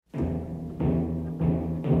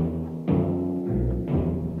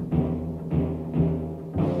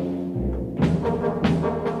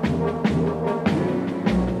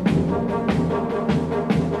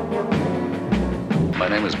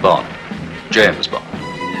Bond. James Bond.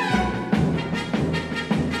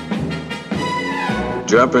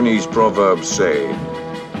 Japanese proverbs say,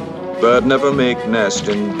 bird never make nest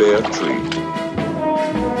in bare tree.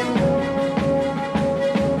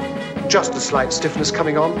 Just a slight stiffness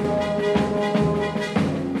coming on.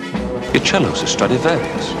 Your cello's a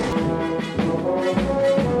Stradivarius.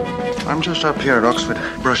 I'm just up here at Oxford,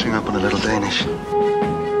 brushing up on a little Danish.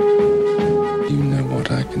 You know what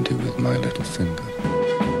I can do with my little finger.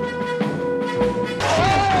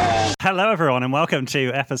 Hello, everyone, and welcome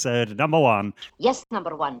to episode number 1. Yes,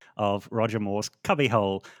 number 1. Of Roger Moore's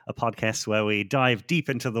Cubbyhole, a podcast where we dive deep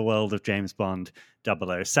into the world of James Bond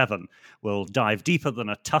 007. We'll dive deeper than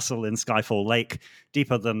a tussle in Skyfall Lake,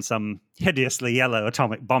 deeper than some hideously yellow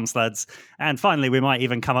atomic bomb sleds, and finally we might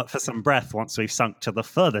even come up for some breath once we've sunk to the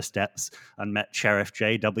furthest depths and met Sheriff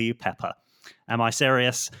J.W. Pepper. Am I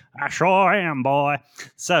serious? I sure am, boy.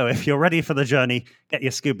 So if you're ready for the journey, get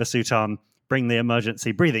your scuba suit on, bring the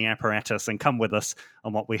emergency breathing apparatus, and come with us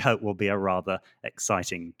on what we hope will be a rather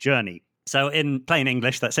exciting journey. So in plain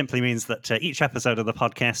English, that simply means that each episode of the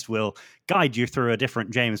podcast will guide you through a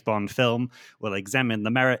different James Bond film. We'll examine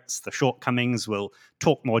the merits, the shortcomings. We'll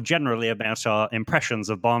talk more generally about our impressions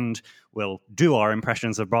of Bond. We'll do our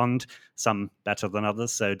impressions of Bond, some better than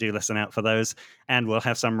others, so do listen out for those. And we'll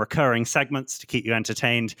have some recurring segments to keep you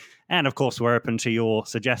entertained. And of course, we're open to your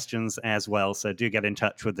suggestions as well, so do get in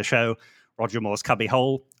touch with the show. Roger Moore's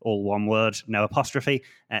Cubbyhole, all one word, no apostrophe,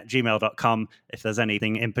 at gmail.com if there's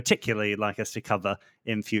anything in particular you'd like us to cover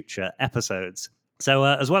in future episodes. So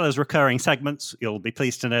as well as recurring segments, you'll be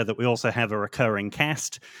pleased to know that we also have a recurring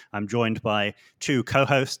cast. I'm joined by 2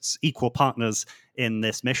 co-hosts, equal partners in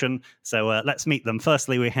this mission. So let's meet them.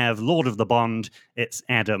 Firstly, we have Lord of the Bond. It's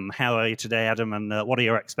Adam. How are you today, Adam? And what are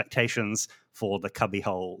your expectations for the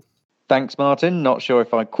Cubbyhole? Thanks, Martin. Not sure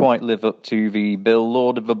if I quite live up to the Bill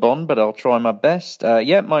Lord of a Bond, but I'll try my best.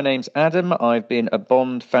 My name's Adam. I've been a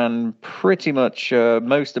Bond fan pretty much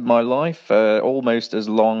most of my life, almost as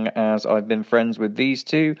long as I've been friends with these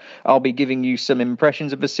two. I'll be giving you some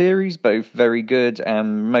impressions of the series, both very good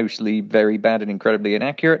and mostly very bad and incredibly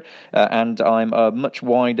inaccurate. And I'm a much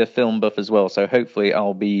wider film buff as well, so hopefully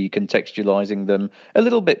I'll be contextualizing them a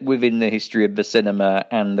little bit within the history of the cinema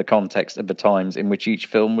and the context of the times in which each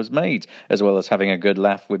film was made, as well as having a good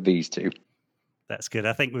laugh with these two. That's good.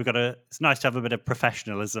 I think it's nice to have a bit of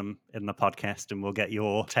professionalism in the podcast, and we'll get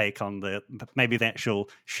your take on maybe the actual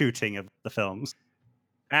shooting of the films.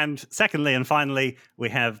 And secondly and finally, we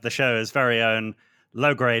have the show's very own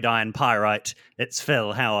low-grade iron pyrite. It's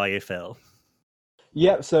Phil. How are you, Phil?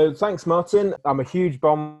 Yeah, so thanks, Martin. I'm a huge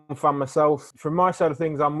Bond fan myself. From my side of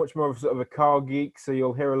things, I'm much more of sort of a car geek, so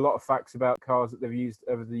you'll hear a lot of facts about cars that they've used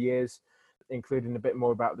over the years, including a bit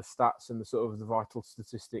more about the stats and the sort of the vital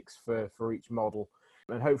statistics for each model,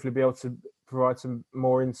 and hopefully be able to provide some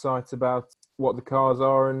more insight about what the cars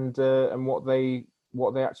are and what they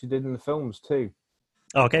actually did in the films too.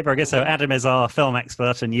 Okay, very good. So Adam is our film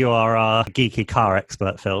expert and you are our geeky car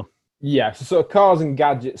expert, Phil. Yeah, so sort of cars and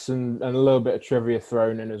gadgets and a little bit of trivia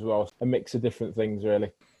thrown in as well. A mix of different things,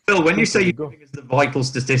 really. Phil, when you say you're giving us the vital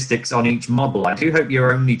statistics on each model, I do hope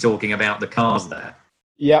you're only talking about the cars there.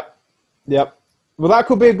 Yep. Well, that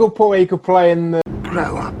could be a good point where you could play in the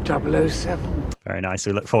Grow Up 007. Very nice.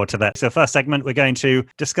 We look forward to that. So first segment, we're going to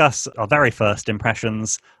discuss our very first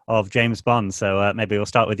impressions of James Bond. So maybe we'll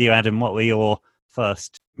start with you, Adam. What were your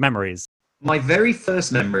first memories? My very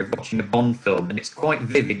first memory of watching a Bond film, and it's quite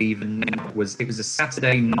vivid even now, it was a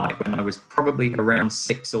Saturday night when I was probably around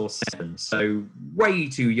 6 or 7, so way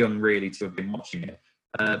too young really to have been watching it.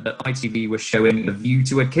 But ITV was showing A View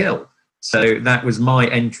to a Kill. So that was my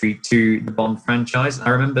entry to the Bond franchise. I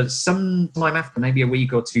remember some time after, maybe a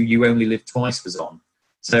week or two, You Only Live Twice was on.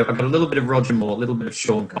 So I got a little bit of Roger Moore, a little bit of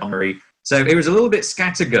Sean Connery. So it was a little bit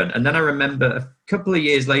scattergun. And then I remember a couple of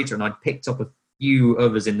years later, and I'd picked up a few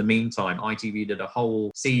others in the meantime, ITV did a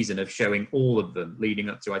whole season of showing all of them, leading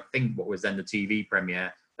up to, I think, what was then the TV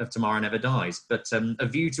premiere of Tomorrow Never Dies. But A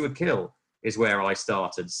View to a Kill is where I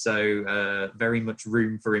started. So very much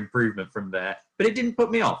room for improvement from there. But it didn't put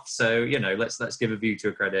me off. So, let's give A View to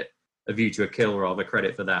a Kill rather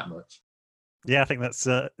credit for that much. Yeah, I think that's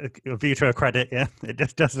A View to a Credit. Yeah, it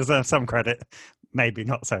just does deserve some credit. Maybe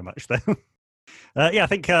not so much, though. I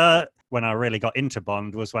think when I really got into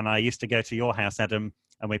Bond was when I used to go to your house, Adam,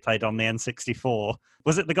 and we played on the N64.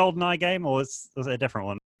 Was it the GoldenEye game or was it a different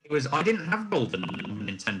one? I didn't have GoldenEye on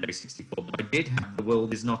Nintendo 64, but I did have The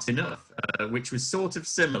World Is Not Enough, which was sort of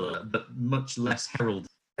similar, but much less heralded.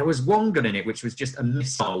 There was one gun in it, which was just a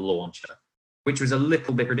missile launcher, which was a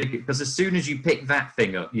little bit ridiculous, because as soon as you picked that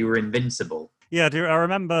thing up, you were invincible. Yeah, I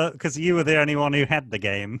remember because you were the only one who had the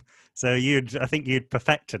game, so I think you'd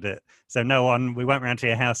perfected it. So we went round to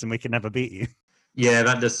your house and we could never beat you. Yeah,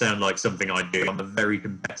 that does sound like something I do. I'm a very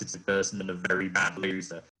competitive person and a very bad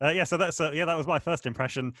loser. So that was my first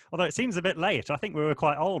impression. Although it seems a bit late. I think we were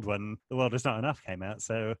quite old when The World Is Not Enough came out,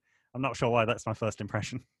 so I'm not sure why that's my first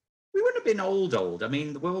impression. We wouldn't have been old. I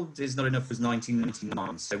mean, The World Is Not Enough was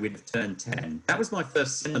 1999, so we'd have turned 10. That was my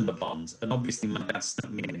first cinema Bond, and obviously my dad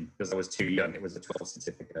snuck me in because I was too young. It was a 12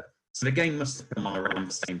 certificate. So the game must have come on around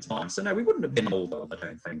the same time. So no, we wouldn't have been old, I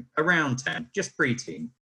don't think. Around 10, just pre-teen.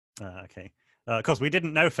 Okay. Of course, we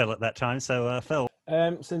didn't know Phil at that time, so Phil. So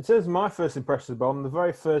in terms of my first impression of Bond, the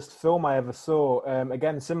very first film I ever saw,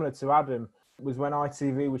 again, similar to Adam, was when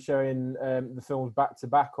ITV was showing the films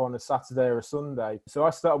back-to-back on a Saturday or a Sunday. So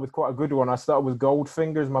I started with quite a good one. I started with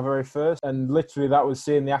Goldfinger as my very first, and literally that was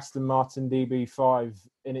seeing the Aston Martin DB5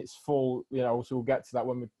 in its full, so we'll get to that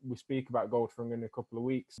when we speak about Goldfinger in a couple of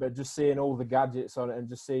weeks. But just seeing all the gadgets on it and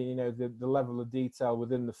just seeing, the level of detail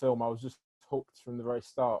within the film, I was just hooked from the very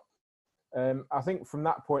start. I think from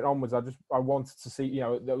that point onwards, I wanted to see, I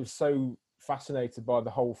was so fascinated by the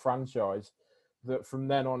whole franchise that from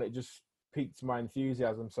then on it just piqued my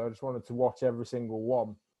enthusiasm. So I just wanted to watch every single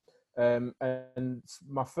one. And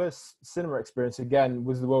my first cinema experience again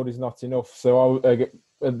was The World Is Not Enough. So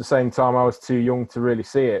at the same time, I was too young to really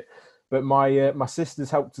see it. But my sisters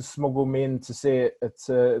helped to smuggle me in to see it at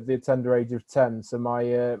the tender age of 10. So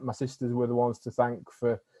my sisters were the ones to thank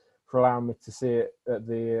for allowing me to see it at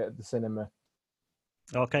the cinema.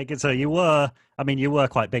 Okay, good. So you were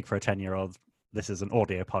quite big for a 10-year-old. This is an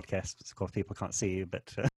audio podcast, of course people can't see you,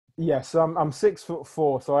 but yes, I'm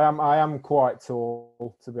 6'4", so I am quite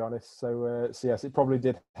tall, to be honest. So yes, it probably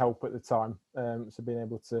did help at the time. So being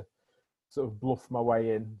able to sort of bluff my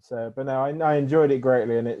way in. So, but no, I enjoyed it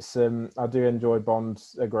greatly, and it's I do enjoy Bond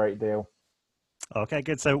a great deal. Okay,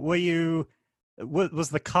 good. So was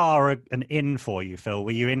the car an in for you, Phil?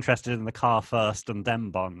 Were you interested in the car first and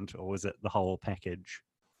then Bond, or was it the whole package?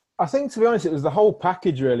 I think, to be honest, it was the whole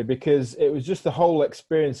package, really, because it was just the whole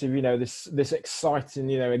experience of, this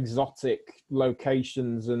exciting, exotic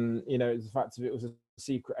locations, and, the fact that it was a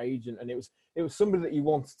secret agent, and it was somebody that you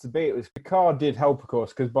wanted to be. The car did help, of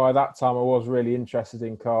course, because by that time I was really interested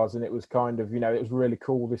in cars, and it was kind of, it was really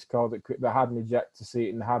cool, this car that had an ejector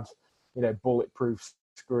seat and had, bulletproof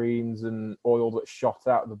screens and oil that shot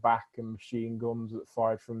out the back and machine guns that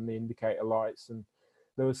fired from the indicator lights, and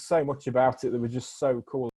there was so much about it that was just so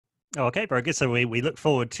cool. Okay, very good. So we look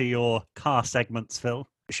forward to your car segments, Phil.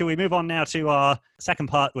 Shall we move on now to our second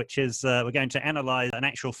part, which is we're going to analyse an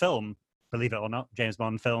actual film, believe it or not, James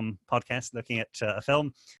Bond film podcast, looking at a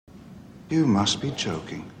film. You must be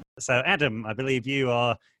joking. So Adam, I believe you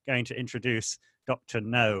are going to introduce Dr.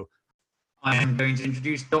 No. I am going to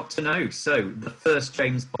introduce Dr. No. So, the first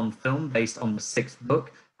James Bond film based on the sixth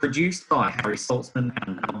book, produced by Harry Saltzman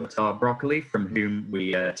and Albert R. Broccoli, from whom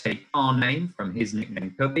we take our name from his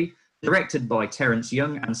nickname Cubby, directed by Terence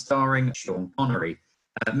Young and starring Sean Connery.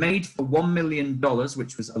 Made for $1 million,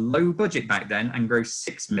 which was a low budget back then, and grossed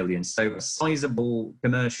 $6 million, so a sizable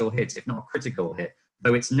commercial hit, if not a critical hit.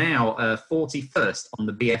 Though it's now 41st on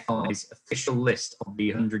the BFI's official list of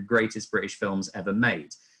the 100 greatest British films ever made.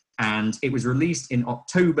 And it was released in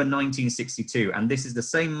October 1962, and this is the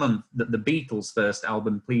same month that the Beatles' first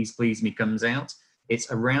album, Please Please Me, comes out.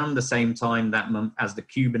 It's around the same time that month as the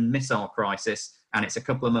Cuban Missile Crisis, and it's a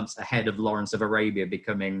couple of months ahead of Lawrence of Arabia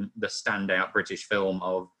becoming the standout British film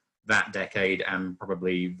of that decade and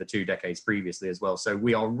probably the 2 decades previously as well. So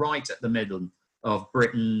we are right at the middle of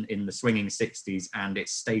Britain in the swinging 60s and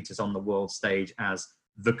its status on the world stage as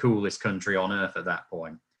the coolest country on earth at that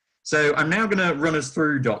point. So I'm now going to run us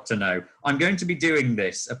through Dr. No. I'm going to be doing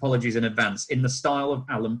this, apologies in advance, in the style of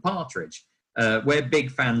Alan Partridge. We're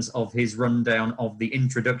big fans of his rundown of the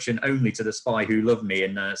introduction only to The Spy Who Loved Me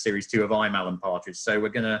in Series 2 of I'm Alan Partridge. So we're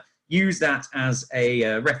going to use that as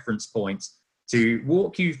a reference point to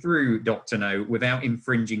walk you through Dr. No without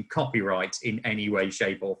infringing copyright in any way,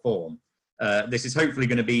 shape or form. This is hopefully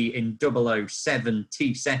going to be in 007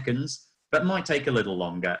 T seconds, but might take a little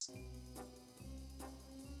longer.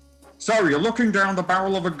 So you're looking down the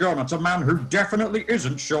barrel of a gun at a man who definitely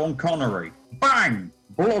isn't Sean Connery. Bang!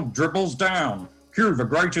 Blood dribbles down. Cue the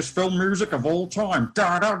greatest film music of all time.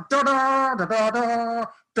 Da-da-da-da-da-da-da,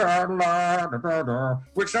 da-da-da-da-da,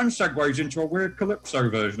 which then segues into a weird calypso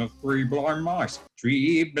version of Three Blind Mice.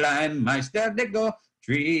 Three blind mice, there they go.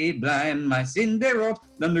 Three blind mice in the road.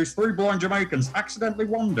 Then these three blind Jamaicans accidentally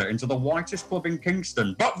wander into the whitest club in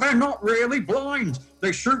Kingston. But they're not really blind.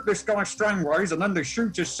 They shoot this guy Strangways, and then they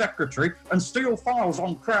shoot his secretary and steal files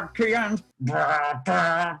on Crab Key and...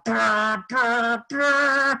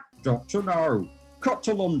 Dr. No. Cut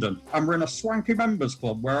to London, and we're in a swanky members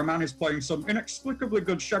club where a man is playing some inexplicably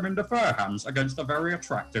good Chemin de Fer hands against a very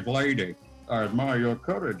attractive lady. I admire your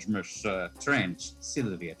courage, Miss Trench.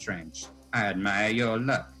 Sylvia Trench. I admire your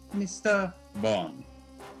luck, Mr. Bond.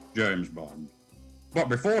 James Bond. But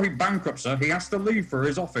before he bankrupts her, he has to leave for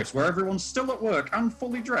his office, where everyone's still at work and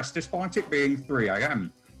fully dressed despite it being 3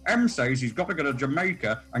 a.m. M says he's got to go to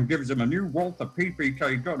Jamaica and gives him a new Walther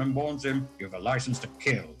PPK gun and warns him, you have a license to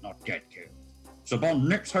kill, not get killed. So Bond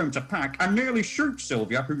nips home to pack and nearly shoots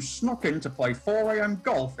Sylvia, who snuck in to play 4 a.m.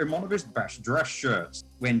 golf in one of his best dress shirts.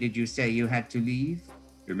 When did you say you had to leave?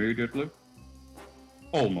 Immediately.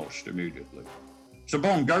 Almost immediately. So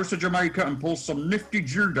Bond goes to Jamaica and pulls some nifty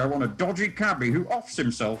judo on a dodgy cabbie who offs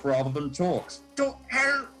himself rather than talks. To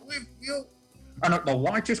hell with you! And at the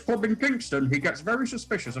whitest club in Kingston, he gets very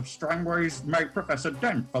suspicious of Strangway's mate Professor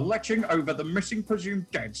Dent for leching over the missing presumed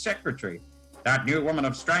dead secretary. That new woman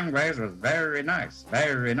of Strangway's was very nice,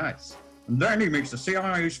 very nice. And then he meets the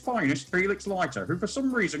CIA's finest Felix Leiter, who for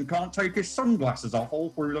some reason can't take his sunglasses off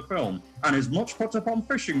all through the film, and is much put upon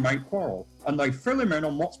fishing mate Quarrel. And they fill him in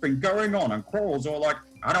on what's been going on, and Quarrel's all like,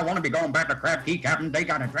 I don't want to be going back to Crab Key, Captain, they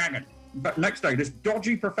got a dragon. But next day, this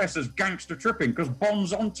dodgy professor's gangster tripping because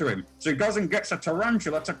Bond's onto him, so he goes and gets a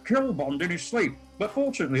tarantula to kill Bond in his sleep. But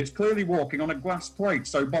fortunately, it's clearly walking on a glass plate,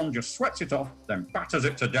 so Bond just sweats it off, then batters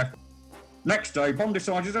it to death. Next day, Bond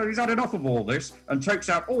decides that he's had enough of all this and takes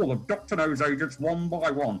out all of Dr. No's agents one by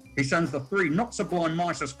one. He sends the 3 not-so-blind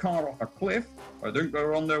mice's car off a cliff. I think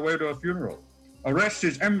they're on their way to a funeral. Arrests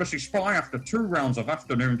his embassy spy after 2 rounds of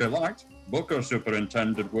afternoon delight. Book her,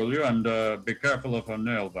 Superintendent, will you? And be careful of her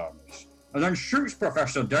nail varnish. And then shoots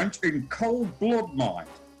Professor Dent in cold blood mind.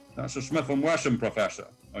 That's a Smith & Wesson, Professor,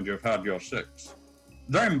 and you've had your 6.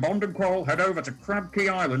 Then Bond and Quarrel head over to Crab Key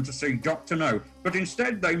Island to see Dr. No, but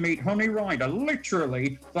instead they meet Honey Rider,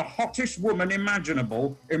 literally the hottest woman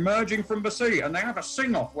imaginable, emerging from the sea, and they have a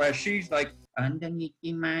sing-off where she's like, underneath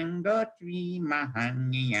the mango tree, my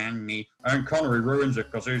honey and me. And Connery ruins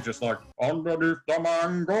it because he's just like, underneath the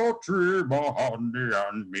mango tree, my honey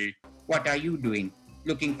and me. What are you doing?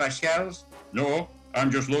 Looking for shells? No,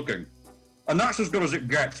 I'm just looking. And that's as good as it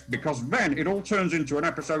gets, because then it all turns into an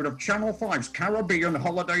episode of Channel 5's Caribbean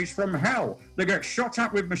Holidays from Hell. They get shot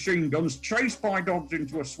at with machine guns, chased by dogs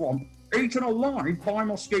into a swamp, eaten alive by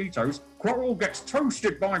mosquitoes, Quarrel gets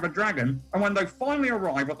toasted by the dragon, and when they finally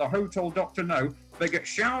arrive at the Hotel Dr. No, they get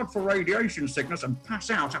showered for radiation sickness and pass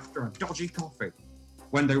out after a dodgy coffee.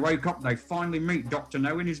 When they wake up, they finally meet Dr.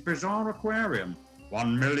 No in his bizarre aquarium.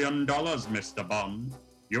 $1 million, Mr. Bond.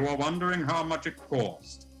 You were wondering how much it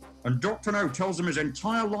cost. And Dr. No tells him his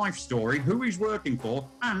entire life story, who he's working for,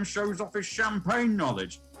 and shows off his champagne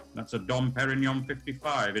knowledge. That's a Dom Perignon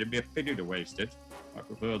 55. It'd be a pity to waste it. I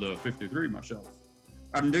prefer the 53 myself.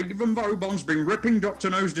 And even though Bond's been ripping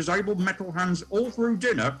Dr. No's disabled metal hands all through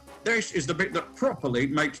dinner, this is the bit that properly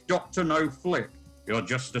makes Dr. No flip. You're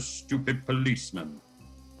just a stupid policeman.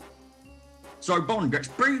 So Bond gets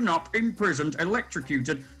beaten up, imprisoned,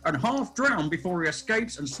 electrocuted, and half drowned before he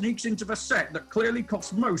escapes and sneaks into the set that clearly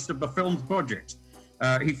costs most of the film's budget.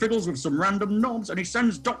 He fiddles with some random knobs and he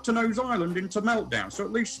sends Dr. No's island into meltdown, so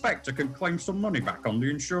at least Spectre can claim some money back on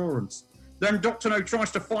the insurance. Then Dr. No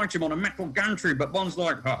tries to fight him on a metal gantry, but Bond's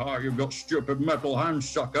like, haha, you've got stupid metal hands,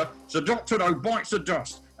 sucker. So Dr. No bites the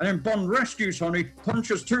dust, and then Bond rescues Honey,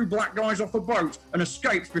 punches 2 black guys off a boat, and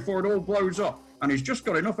escapes before it all blows up. And he's just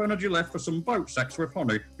got enough energy left for some boat sex with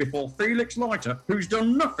Honey before Felix Leiter, who's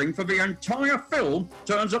done nothing for the entire film,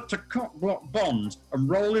 turns up to cock-block Bond and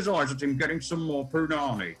roll his eyes at him getting some more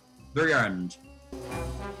punani. The end.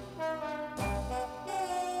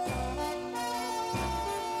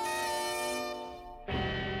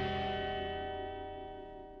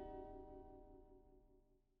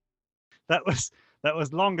 That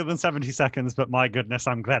was longer than 70 seconds, but my goodness,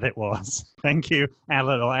 I'm glad it was. Thank you,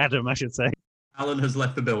 Alan, or Adam, I should say. Alan has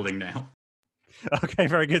left the building now. Okay,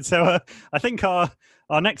 very good. So I think our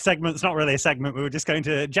next segment's not really a segment. We were just going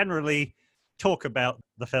to generally talk about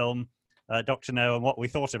the film, Dr. No, and what we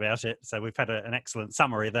thought about it. So we've had an excellent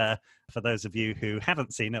summary there for those of you who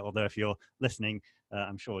haven't seen it, although if you're listening,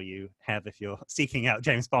 I'm sure you have if you're seeking out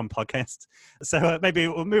James Bond podcasts. So maybe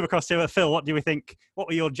we'll move across to Phil. What do we think? What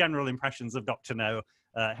were your general impressions of Dr. No?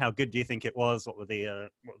 How good do you think it was? What were the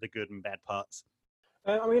good and bad parts?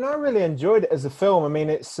 I mean, I really enjoyed it as a film. I mean,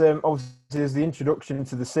 it's obviously as the introduction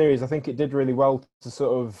to the series. I think it did really well to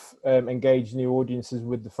sort of engage new audiences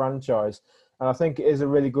with the franchise, and I think it is a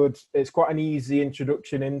really good. It's quite an easy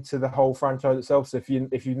introduction into the whole franchise itself. So if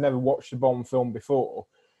you've never watched a Bond film before,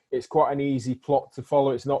 it's quite an easy plot to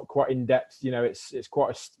follow. It's not quite in depth. You know, it's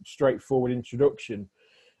quite a straightforward introduction.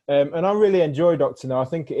 And I really enjoy Doctor No. I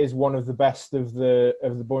think it is one of the best of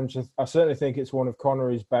the bunch. I certainly think it's one of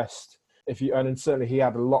Connery's best. And certainly he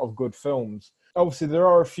had a lot of good films. Obviously, there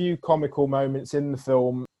are a few comical moments in the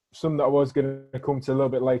film. Some that I was going to come to a little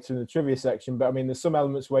bit later in the trivia section. But I mean, there's some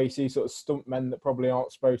elements where you see sort of stuntmen that probably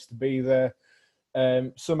aren't supposed to be there.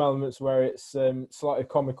 Some elements where it's slightly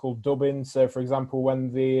comical dubbing. So, for example,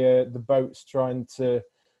 when the boat's trying to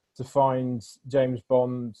find James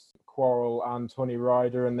Bond, Quarrel, and Honey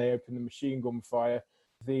Rider, and they open the machine gun fire,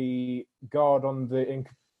 the guard in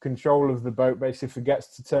control of the boat basically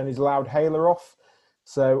forgets to turn his loudhailer off.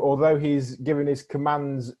 So, although he's giving his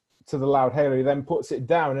commands to the loudhailer, he then puts it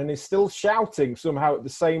down and is still shouting somehow at the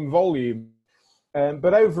same volume.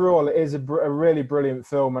 But overall, it is a really brilliant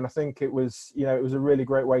film, and I think it was a really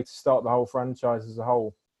great way to start the whole franchise as a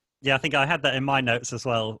whole. Yeah, I think I had that in my notes as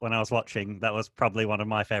well when I was watching. That was probably one of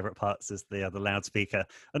my favorite parts, is the loudspeaker.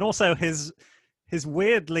 And also his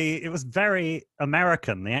weirdly, it was very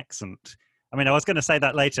American, the accent. I mean, I was going to say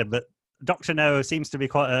that later, but Dr. No seems to be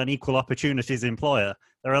quite an equal opportunities employer.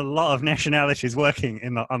 There are a lot of nationalities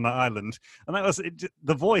working on the island. And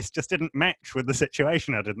the voice just didn't match with the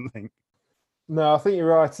situation, I didn't think. No, I think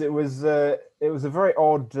you're right. It was a very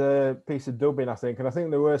odd piece of dubbing, I think, and I think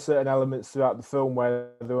there were certain elements throughout the film where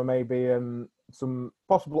there were maybe some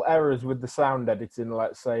possible errors with the sound editing,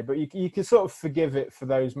 let's say. But you can sort of forgive it for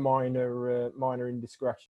those minor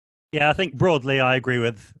indiscretions. Yeah, I think broadly I agree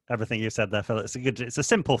with everything you said there, Phil. It's a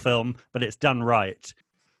simple film, but it's done right.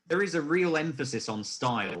 There is a real emphasis on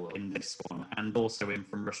style in this one, and also in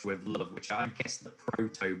From Russia with Love, which I guess the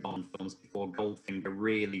proto-Bond films before Goldfinger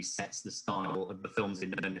really sets the style of the films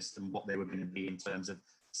in earnest and what they were going to be in terms of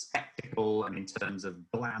spectacle and in terms of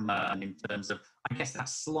glamour and in terms of, I guess, that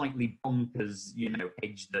slightly bonkers,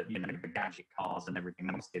 edge that, the gadget cars and everything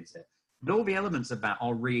else gives it. But all the elements of that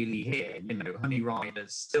are really here. Honey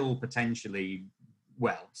Rider's still potentially,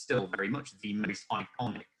 still very much the most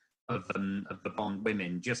iconic of the Bond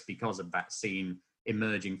women, just because of that scene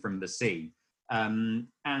emerging from the sea. And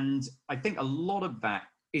I think a lot of that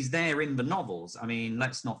is there in the novels. I mean,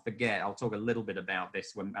 let's not forget, I'll talk a little bit about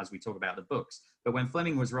this as we talk about the books, but when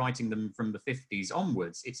Fleming was writing them from the 50s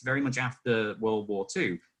onwards, it's very much after World War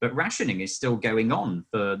II, but rationing is still going on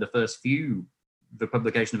for the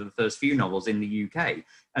publication of the first few novels in the UK.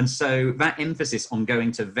 And so that emphasis on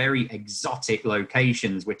going to very exotic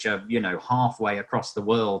locations, which are, halfway across the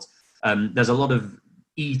world, there's a lot of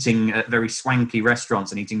eating at very swanky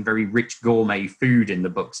restaurants and eating very rich gourmet food in the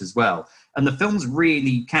books as well. And the films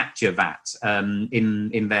really capture that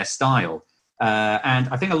in their style. And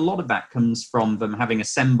I think a lot of that comes from them having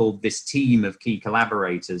assembled this team of key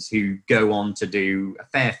collaborators who go on to do a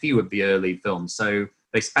fair few of the early films. So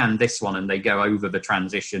they span this one and they go over the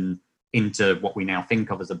transition into what we now think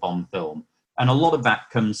of as a Bond film. And a lot of that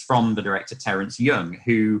comes from the director Terence Young,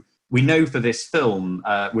 who we know for this film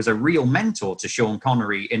was a real mentor to Sean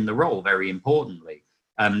Connery in the role, very importantly.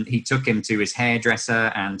 He took him to his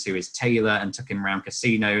hairdresser and to his tailor and took him around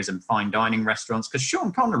casinos and fine dining restaurants, because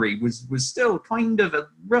Sean Connery was still kind of a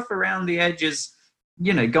rough around the edges,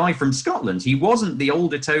 guy from Scotland. He wasn't the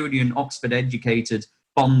old Etonian, Oxford-educated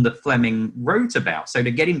Bond that Fleming wrote about. So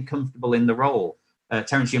to get him comfortable in the role,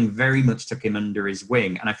 Terence Young very much took him under his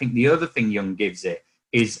wing. And I think the other thing Young gives it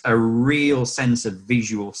is a real sense of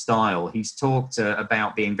visual style. He's talked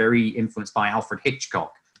about being very influenced by Alfred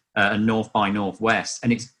Hitchcock and North by Northwest,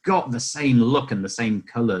 and it's got the same look and the same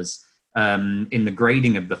colours in the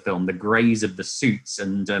grading of the film, the greys of the suits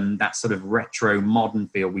and that sort of retro modern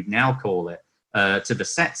feel, we'd now call it, to the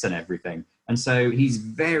sets and everything. And so he's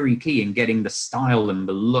very key in getting the style and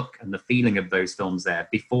the look and the feeling of those films there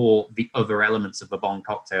before the other elements of the Bond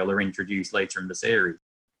cocktail are introduced later in the series.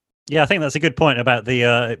 Yeah, I think that's a good point about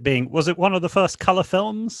the was it one of the first colour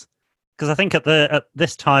films? Because I think at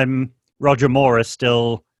this time, Roger Moore is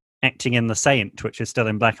still acting in The Saint, which is still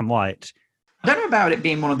in black and white. I don't know about it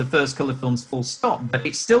being one of the first colour films full stop, but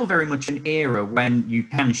it's still very much an era when you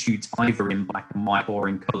can shoot either in black and white or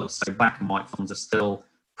in colour. So black and white films are still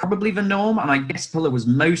probably the norm, and I guess colour was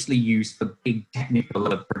mostly used for big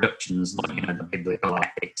technical productions like, the biblical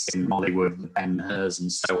epics in Hollywood, the Ben-Hurs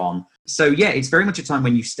and so on. So yeah, it's very much a time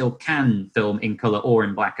when you still can film in colour or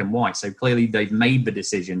in black and white. So clearly they've made the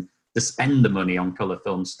decision to spend the money on colour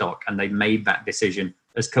film stock, and they made that decision,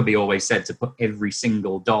 as Cubby always said, to put every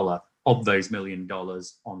single dollar of those $1 million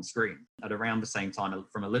on screen. At around the same time,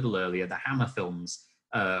 from a little earlier, the Hammer films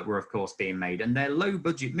were, of course, being made, and they're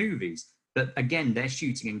low-budget movies. But again, they're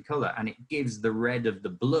shooting in colour, and it gives the red of the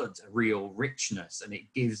blood a real richness, and it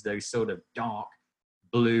gives those sort of dark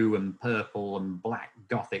blue and purple and black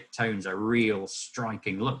gothic tones a real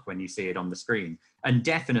striking look when you see it on the screen. And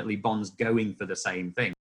definitely Bond's going for the same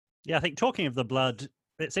thing. Yeah, I think talking of the blood,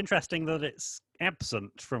 it's interesting that it's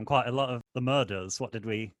absent from quite a lot of the murders. What did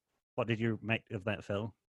you make of that,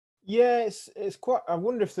 Phil? Yeah, it's quite. I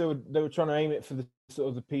wonder if they were trying to aim it for the sort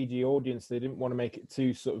of the PG audience. They didn't want to make it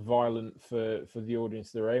too sort of violent for the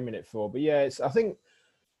audience they were aiming it for. But yeah, I think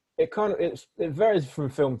it varies from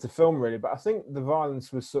film to film really. But I think the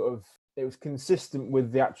violence was it was consistent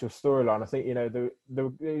with the actual storyline. I think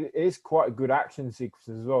it is quite a good action sequence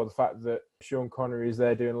as well. The fact that Sean Connery is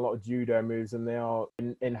there doing a lot of judo moves, and they are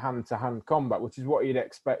in hand-to-hand combat, which is what you'd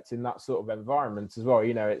expect in that sort of environment as well.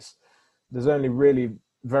 There's only really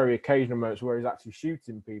very occasional moments where he's actually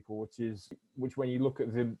shooting people, which when you look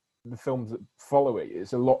at the films that follow it,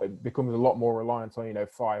 it becomes a lot more reliant on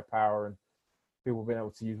firepower and people being able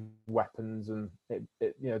to use weapons, and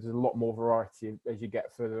there's a lot more variety as you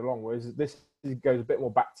get further along. Whereas this goes a bit more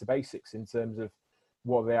back to basics in terms of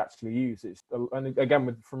what they actually use. And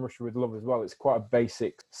again, From Russia with Love as well, it's quite a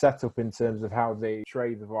basic setup in terms of how they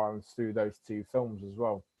portray the violence through those two films as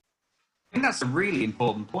well. I think that's a really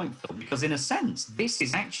important point, Phil, because in a sense, this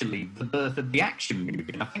is actually the birth of the action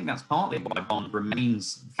movie. And I think that's partly why Bond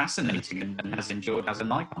remains fascinating and has enjoyed as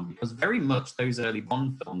an icon, because very much those early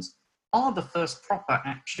Bond films are the first proper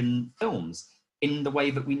action films in the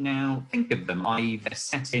way that we now think of them, i.e. they're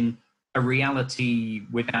set in a reality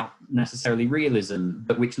without necessarily realism,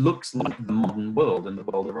 but which looks like the modern world and the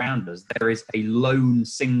world around us. There is a lone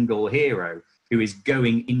single hero who is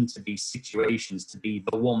going into these situations to be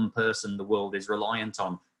the one person the world is reliant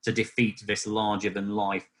on to defeat this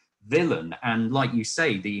larger-than-life villain. And like you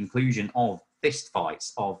say, the inclusion of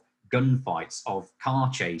fistfights, of gunfights, of car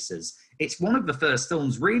chases, it's one of the first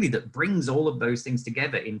films, really, that brings all of those things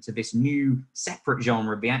together into this new, separate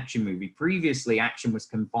genre of the action movie. Previously, action was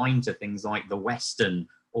confined to things like the Western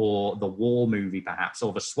or the war movie, perhaps,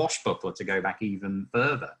 or the swashbuckler, to go back even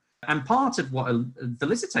further. And part of what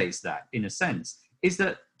felicitates that, in a sense, is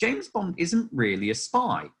that James Bond isn't really a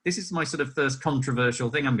spy. This is my sort of first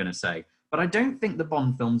controversial thing I'm going to say. But I don't think the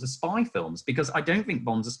Bond films are spy films, because I don't think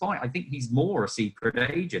Bond's a spy. I think he's more a secret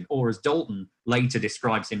agent, or as Dalton later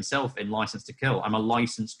describes himself in License to Kill, I'm a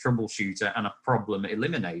licensed troubleshooter and a problem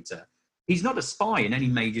eliminator. He's not a spy in any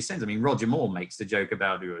major sense. I mean, Roger Moore makes the joke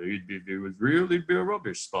about he'd be a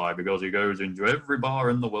rubbish spy because he goes into every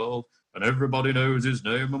bar in the world and everybody knows his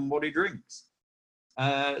name and what he drinks.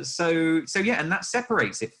 So yeah, and that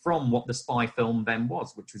separates it from what the spy film then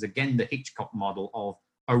was, which was again the Hitchcock model of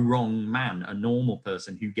a wrong man, a normal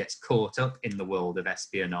person who gets caught up in the world of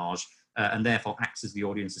espionage and therefore acts as the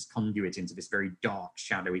audience's conduit into this very dark,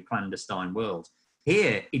 shadowy, clandestine world.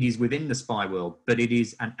 Here, it is within the spy world, but it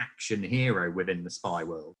is an action hero within the spy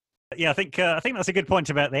world. Yeah, I think that's a good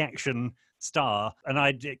point about the action star,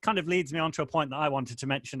 and it kind of leads me on to a point that I wanted to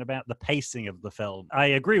mention about the pacing of the film. I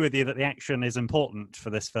agree with you that the action is important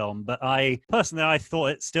for this film, but I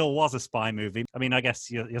thought it still was a spy movie. I mean, I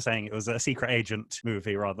guess you're saying it was a secret agent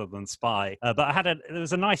movie rather than spy, but there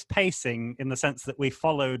was a nice pacing in the sense that we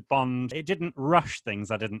followed Bond. It didn't rush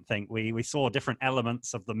things, I didn't think. We saw different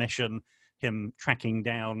elements of the mission, him tracking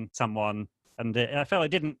down someone, and I felt it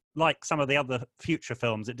didn't, like some of the other future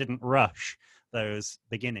films, it didn't rush those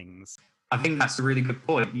beginnings. I think that's a really good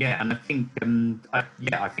point, yeah, and I think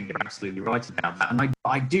I think you're absolutely right about that, and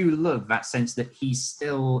I do love that sense that he's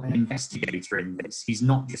still an investigator in this. He's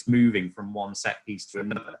not just moving from one set piece to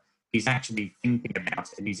another. He's actually thinking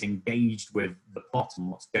about it, and he's engaged with the plot and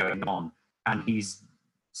what's going on, and he's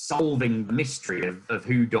solving the mystery of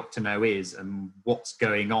who Dr. No is and what's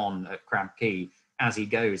going on at Crab Key as he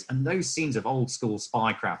goes. And those scenes of old school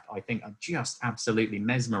spycraft, I think, are just absolutely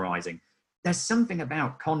mesmerizing. There's something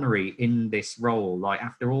about Connery in this role, like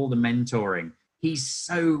after all the mentoring, he's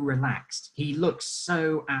so relaxed. He looks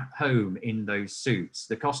so at home in those suits.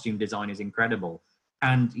 The costume design is incredible.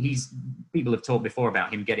 And people have talked before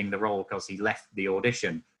about him getting the role because he left the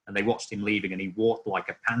audition and they watched him leaving and he walked like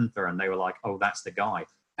a panther and they were like, oh, that's the guy.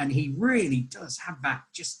 And he really does have that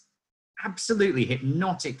just absolutely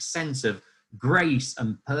hypnotic sense of grace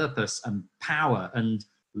and purpose and power and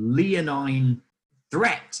leonine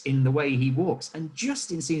threat in the way he walks. And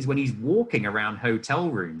just in scenes when he's walking around hotel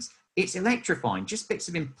rooms, it's electrifying. Just bits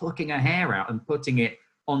of him plucking a hair out and putting it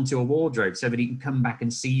onto a wardrobe so that he can come back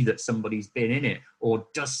and see that somebody's been in it, or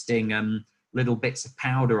dusting little bits of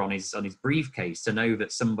powder on his briefcase to know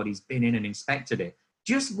that somebody's been in and inspected it.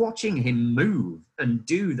 Just watching him move and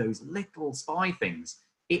do those little spy things,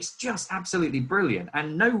 it's just absolutely brilliant.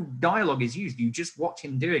 And no dialogue is used. You just watch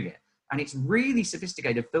him doing it. And it's really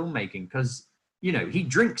sophisticated filmmaking because, you know, he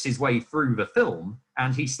drinks his way through the film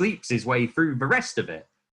and he sleeps his way through the rest of it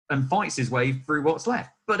and fights his way through what's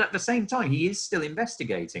left. But at the same time, he is still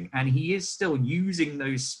investigating and he is still using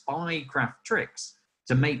those spycraft tricks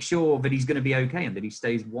to make sure that he's going to be okay and that he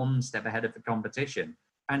stays one step ahead of the competition.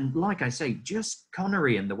 And like I say, just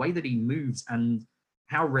Connery and the way that he moves and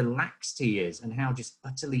how relaxed he is and how just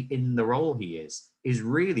utterly in the role he is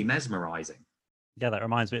really mesmerizing. Yeah, that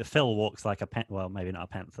reminds me of Phil walks like a well, maybe not a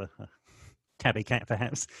panther. Tabby cat,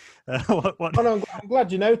 perhaps. Oh, no, I'm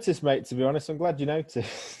glad you noticed, mate, to be honest. I'm glad you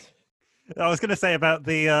noticed. I was going to say about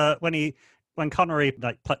the when Connery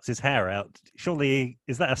like plucks his hair out, surely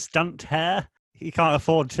is that a stunt hair? He can't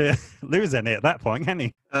afford to lose any at that point, can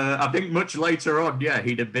he? I think much later on, yeah,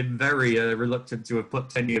 he'd have been very reluctant to have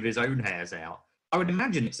plucked any of his own hairs out. I would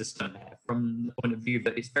imagine it's a stunt hair from the point of view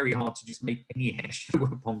that it's very hard to just make any hair show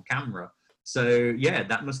up on camera. So, yeah,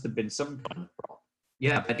 that must have been some kind of prop.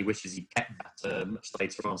 Yeah, I bet he wishes he kept that much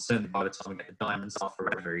later on. Certainly by the time we get the diamonds off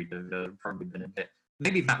forever, he'd have probably been a bit...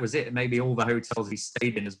 Maybe that was it. Maybe all the hotels he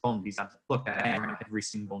stayed in as Bond, he's had to pluck a hair out every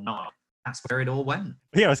single night. That's where it all went.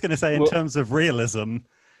 Yeah, I was going to say, in terms of realism,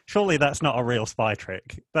 surely that's not a real spy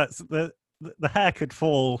trick. That's the hair could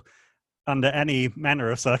fall under any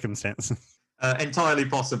manner of circumstance. Entirely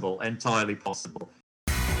possible. Entirely possible.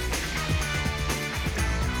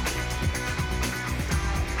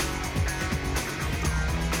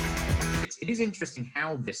 It is interesting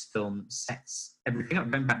how this film sets everything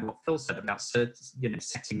up. Going back to what Phil said about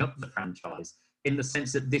setting up the franchise, in the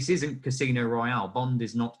sense that this isn't Casino Royale. Bond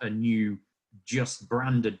is not a new, just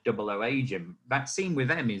branded 00 agent. That scene with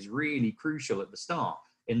M is really crucial at the start,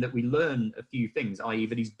 in that we learn a few things, i.e.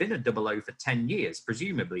 that he's been a 00 for 10 years,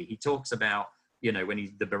 presumably. He talks about, you know, when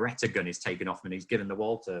the Beretta gun is taken off and he's given the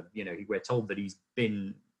Walter, you know, we're told that he's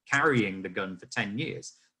been carrying the gun for 10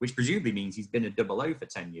 years, which presumably means he's been a 00 for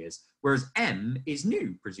 10 years. Whereas M is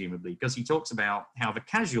new, presumably, because he talks about how the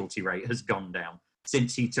casualty rate has gone down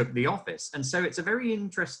since he took the office. And so it's a very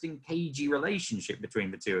interesting, cagey relationship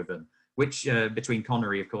between the two of them, which between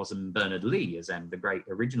Connery, of course, and Bernard Lee as M, the great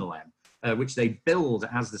original M, which they build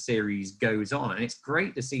as the series goes on. And it's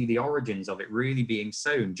great to see the origins of it really being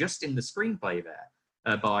sown just in the screenplay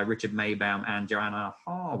there by Richard Maybaum and Joanna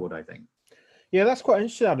Harwood, I think. Yeah, that's quite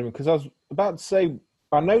interesting, Adam, because I was about to say,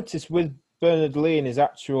 I noticed with Bernard Lee in his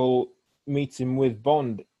actual meeting with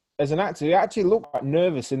Bond, as an actor, he actually looked quite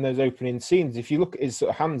nervous in those opening scenes. If you look at his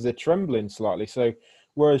sort of hands, they're trembling slightly. So,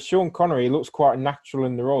 whereas Sean Connery looks quite natural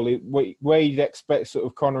in the role, where you'd expect sort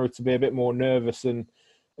of Connery to be a bit more nervous and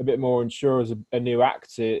a bit more unsure as a new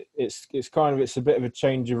actor, it's a bit of a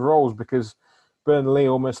change of roles, because Bernard Lee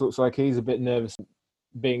almost looks like he's a bit nervous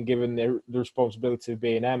being given the responsibility of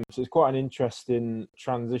being M. So it's quite an interesting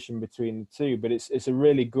transition between the two, but it's a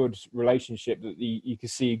really good relationship that you can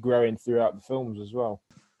see growing throughout the films as well.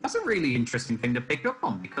 That's a really interesting thing to pick up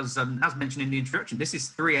on because, as mentioned in the introduction, this is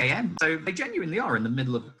 3 a.m. So they genuinely are in the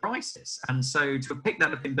middle of a crisis. And so to pick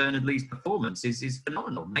that up in Bernard Lee's performance is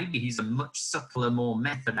phenomenal. Maybe he's a much subtler, more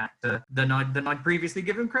method actor than I'd previously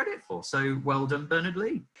given credit for. So well done, Bernard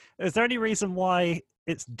Lee. Is there any reason why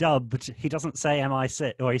it's dubbed? He doesn't say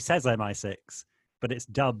MI6, or he says MI6, but it's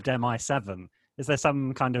dubbed MI7. Is there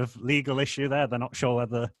some kind of legal issue there? They're not sure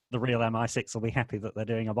whether the real MI6 will be happy that they're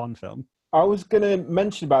doing a Bond film. I was going to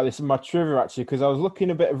mention about this in my trivia, actually, because I was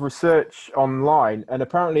looking a bit of research online, and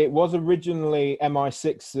apparently it was originally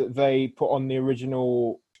MI6 that they put on the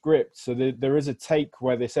original script. So there is a take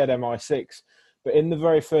where they said MI6, but in the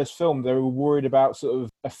very first film, they were worried about sort of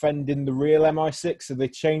offending the real MI6, so they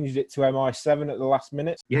changed it to MI7 at the last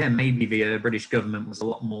minute. Yeah, maybe the British government was a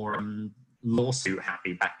lot more lawsuit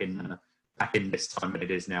happy back in this time than it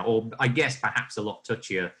is now, or I guess perhaps a lot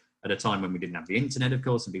touchier at a time when we didn't have the internet, of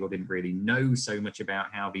course, and people didn't really know so much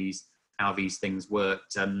about how these things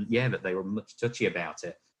worked. But they were much touchy about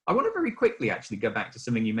it. I want to very quickly actually go back to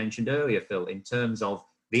something you mentioned earlier, Phil, in terms of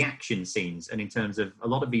the action scenes and in terms of a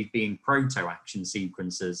lot of these being proto-action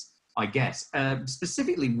sequences, I guess,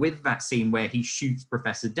 specifically with that scene where he shoots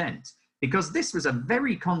Professor Dent, because this was a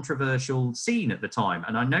very controversial scene at the time.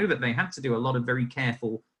 And I know that they had to do a lot of very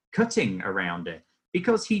careful cutting around it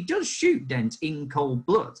because he does shoot Dent in cold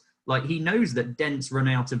blood. Like, he knows that Dent's run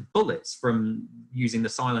out of bullets from using the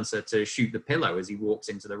silencer to shoot the pillow as he walks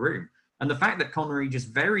into the room. And the fact that Connery just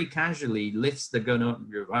very casually lifts the gun up,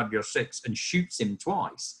 you have your 6, and shoots him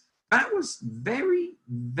twice, that was very,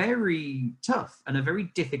 very tough and a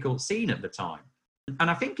very difficult scene at the time.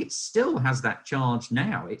 And I think it still has that charge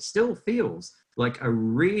now. It still feels like a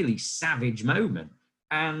really savage moment.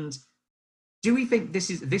 And do we think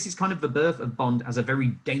this is kind of the birth of Bond as a very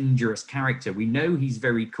dangerous character? We know he's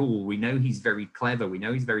very cool. We know he's very clever. We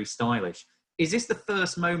know he's very stylish. Is this the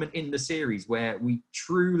first moment in the series where we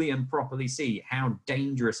truly and properly see how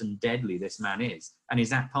dangerous and deadly this man is? And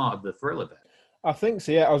is that part of the thrill of it? I think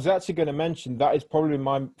so, yeah. I was actually going to mention that is probably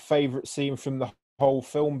my favourite scene from the whole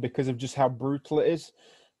film because of just how brutal it is.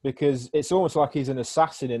 Because it's almost like he's an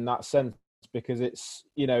assassin in that sense. Because it's,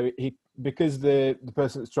 because the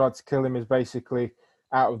person that's tried to kill him is basically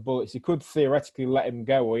out of bullets. He could theoretically let him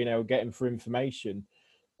go or, get him for information.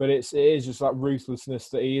 But it is just like ruthlessness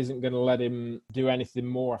that he isn't going to let him do anything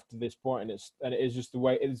more after this point. And it is just the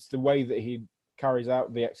way that he carries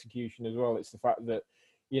out the execution as well. It's the fact that,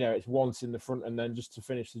 it's once in the front and then just to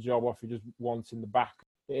finish the job off, he just once in the back.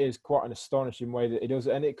 It is quite an astonishing way that he does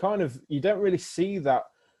it. And it kind of, you don't really see that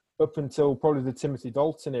up until probably the Timothy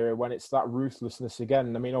Dalton era when it's that ruthlessness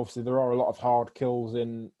again. I mean, obviously there are a lot of hard kills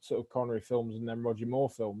in sort of Connery films and then Roger Moore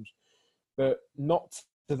films, but not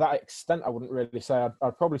to that extent, I wouldn't really say.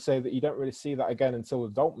 I'd probably say that you don't really see that again until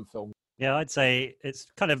the Dalton film. Yeah, I'd say it's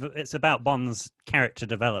about Bond's character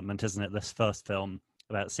development, isn't it? This first film,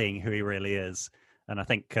 about seeing who he really is. And I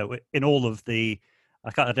think in all of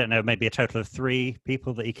I don't know, maybe a total of 3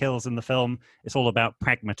 people that he kills in the film, it's all about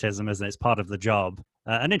pragmatism, isn't it? It's part of the job.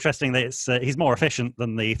 And interesting that he's more efficient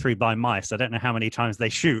than the 3 blind mice. I don't know how many times they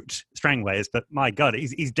shoot Strangways, but my God,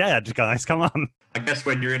 he's dead, guys. Come on. I guess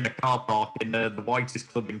when you're in the car park in the Whitest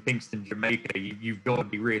Club in Kingston, Jamaica, you've got to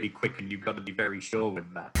be really quick and you've got to be very sure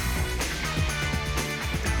with that.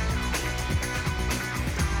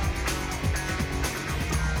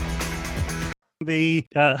 The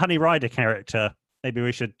Honey Rider character, maybe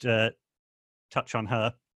we should touch on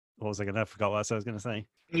her. What was I going to? I forgot what I was going to say.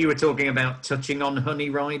 You were talking about touching on Honey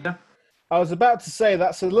Rider. I was about to say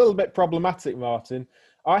that's a little bit problematic, Martin.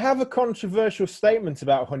 I have a controversial statement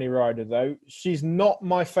about Honey Rider, though. She's not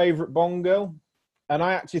my favourite Bond girl, and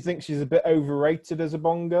I actually think she's a bit overrated as a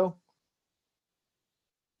Bond girl.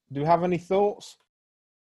 Do you have any thoughts?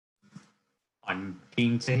 I'm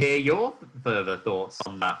keen to hear your further thoughts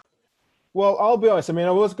on that. Well, I'll be honest. I mean,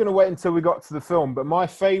 I was going to wait until we got to the film, but my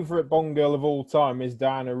favourite Bond girl of all time is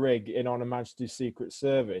Diana Rigg in On Her Majesty's Secret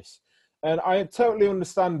Service. And I totally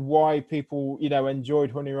understand why people,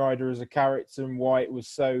 enjoyed Honey Rider as a character and why it was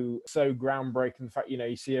so groundbreaking. The fact,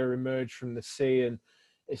 you see her emerge from the sea and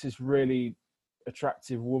it's this really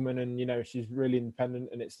attractive woman and, she's really independent.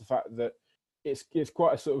 And it's the fact that it's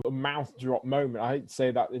quite a sort of a mouth drop moment. I hate to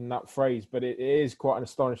say that in that phrase, but it is quite an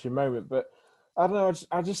astonishing moment. But I don't know.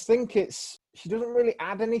 I just think she doesn't really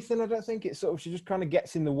add anything. I don't think it's sort of, she just kind of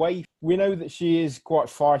gets in the way. We know that she is quite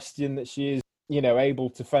feisty and that she is, able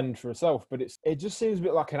to fend for herself, but it just seems a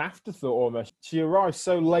bit like an afterthought almost. She arrives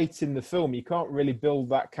so late in the film, you can't really build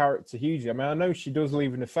that character hugely. I mean, I know she does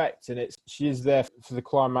leave an effect and she is there for the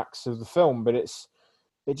climax of the film, but it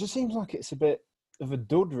just seems like it's a bit of a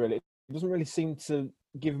dud, really. It doesn't really seem to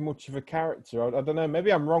give much of a character. I don't know.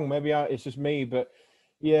 Maybe I'm wrong. Maybe it's just me, but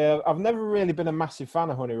yeah, I've never really been a massive fan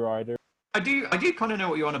of Honey Rider. I do kind of know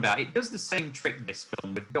what you're on about. It does the same trick, this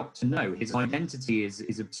film, with Dr. No. His identity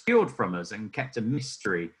is obscured from us and kept a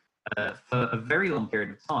mystery for a very long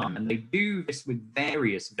period of time. And they do this with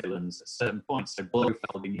various villains at certain points. So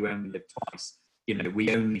Blofeld in You Only Live Twice,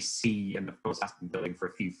 we only see, and of course that's been building for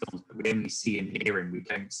a few films, but we only see him here and we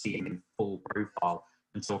don't see him in full profile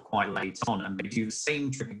until quite late on. And they do the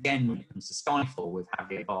same trick again when it comes to Skyfall with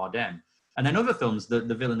Javier Bardem. And then other films, the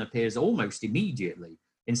villain appears almost immediately.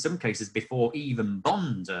 In some cases, before even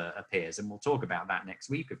Bond appears, and we'll talk about that next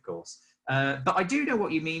week, of course. But I do know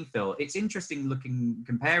what you mean, Phil. It's interesting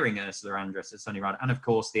comparing Ursula Andress as Honey Rider, and of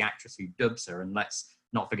course the actress who dubs her. And let's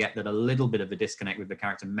not forget that a little bit of a disconnect with the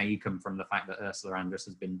character may come from the fact that Ursula Andress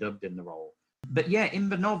has been dubbed in the role. But yeah, in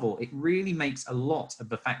the novel, it really makes a lot of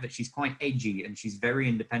the fact that she's quite edgy and she's very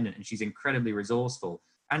independent and she's incredibly resourceful.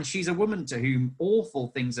 And she's a woman to whom awful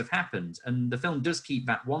things have happened. And the film does keep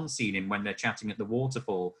that one scene in when they're chatting at the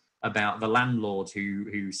waterfall about the landlord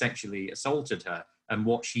who sexually assaulted her and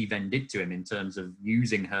what she then did to him in terms of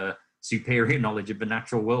using her superior knowledge of the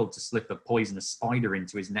natural world to slip a poisonous spider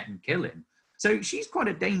into his net and kill him. So she's quite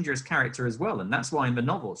a dangerous character as well. And that's why in the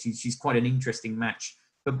novel, she's quite an interesting match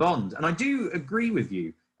for Bond. And I do agree with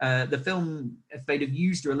you. The film, if they'd have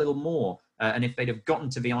used her a little more, and if they'd have gotten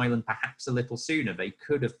to the island perhaps a little sooner, they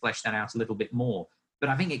could have fleshed that out a little bit more. But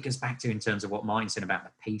I think it goes back to, in terms of what Mike said about the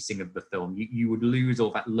pacing of the film, you would lose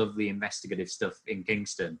all that lovely investigative stuff in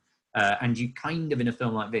Kingston. And you kind of, in a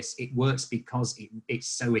film like this, it works because it's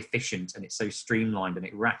so efficient and it's so streamlined and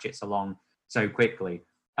it ratchets along so quickly.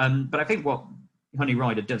 But I think what Honey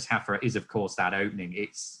Rider does have for it is, of course, that opening.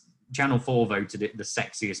 It's Channel 4 voted it the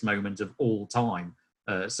sexiest moment of all time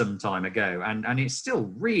some time ago. And it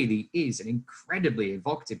still really is an incredibly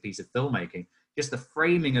evocative piece of filmmaking. Just the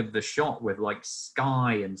framing of the shot with like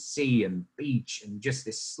sky and sea and beach and just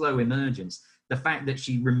this slow emergence. The fact that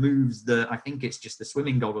she removes I think it's just the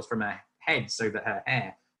swimming goggles from her head so that her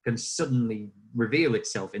hair can suddenly reveal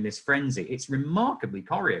itself in this frenzy. It's remarkably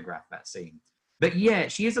choreographed, that scene. But yeah,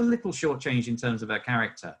 she is a little shortchanged in terms of her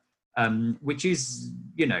character, which is,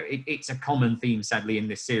 it's a common theme, sadly, in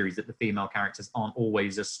this series, that the female characters aren't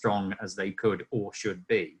always as strong as they could or should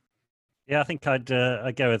be. Yeah, I think I'd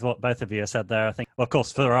go with what both of you said there. I think, well, of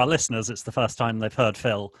course, for our listeners, it's the first time they've heard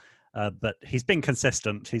Phil, but he's been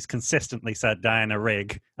consistent. He's consistently said Diana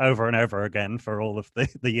Rigg over and over again for all of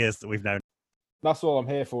the years that we've known. That's all I'm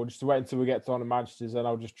here for, just to wait until we get to Honor Majesties and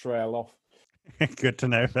I'll just trail off. Good to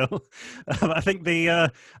know, Phil. I think I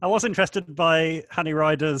was interested by Honey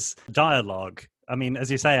Rider's dialogue. I mean,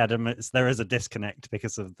 as you say, Adam, there is a disconnect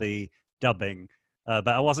because of the dubbing, but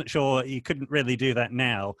I wasn't sure, you couldn't really do that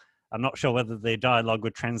now. I'm not sure whether the dialogue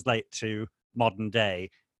would translate to modern day.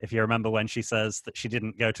 If you remember when she says that she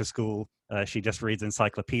didn't go to school, she just reads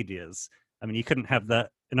encyclopedias. I mean, you couldn't have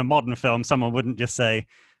that in a modern film. Someone wouldn't just say,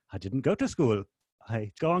 I didn't go to school,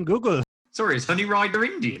 I go on Google. Sorry, is Honey Rider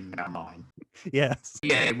Indian now, mine? Yes.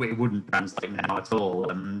 Yeah, it wouldn't translate now at all.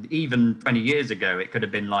 Even 20 years ago, it could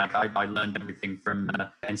have been like, I learned everything from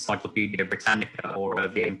Encyclopedia Britannica or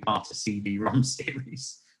the Encarta CD-ROM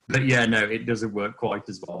series. But yeah, no, it doesn't work quite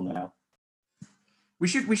as well now. We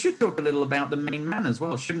should talk a little about the main man as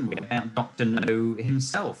well, shouldn't we? About Dr. No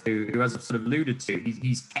himself, who as I've sort of alluded to,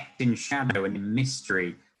 he's kept in shadow and in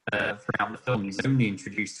mystery throughout the film. He's only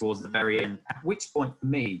introduced towards the very end, at which point for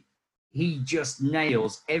me, he just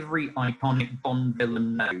nails every iconic Bond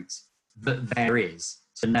villain note that there is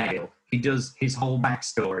to nail. He does his whole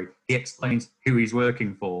backstory. He explains who he's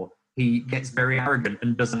working for. He gets very arrogant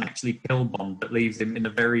and doesn't actually kill Bond, but leaves him in a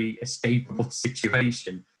very escapable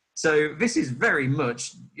situation. So this is very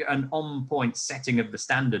much an on-point setting of the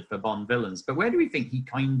standard for Bond villains. But where do we think he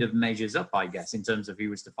kind of measures up, I guess, in terms of who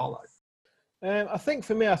was to follow? I think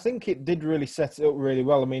for me, I think it did really set it up really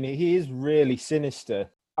well. I mean, he is really sinister.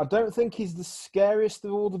 I don't think he's the scariest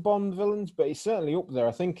of all the Bond villains, but he's certainly up there.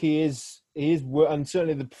 I think he is, and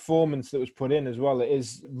certainly the performance that was put in as well,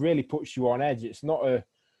 really puts you on edge. It's not a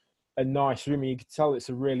nice room. You can tell it's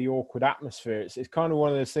a really awkward atmosphere. It's kind of one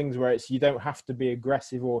of those things where you don't have to be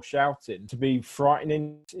aggressive or shouting to be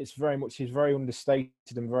frightening. He's very understated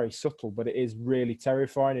and very subtle, but it is really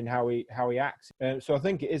terrifying in how he acts. So I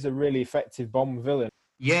think it is a really effective Bond villain.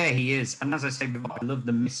 Yeah, he is. And as I said before, I love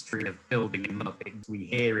the mystery of building him up. We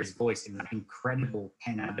hear his voice in that incredible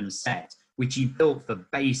Ken Adams set, which he built for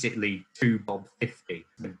basically $2.50.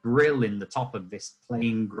 The grill in the top of this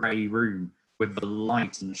plain grey room with the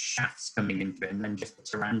light and the shafts coming into it, and then just the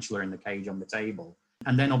tarantula in the cage on the table.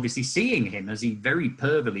 And then obviously seeing him as he very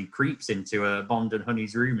pervily creeps into Bond and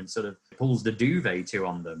Honey's room and sort of pulls the duvet to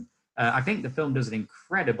on them. I think the film does an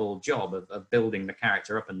incredible job of building the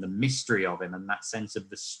character up and the mystery of him and that sense of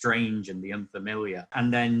the strange and the unfamiliar.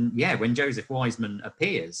 And then, yeah, when Joseph Wiseman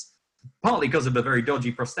appears, partly because of the very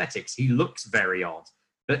dodgy prosthetics, he looks very odd.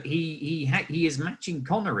 But he is matching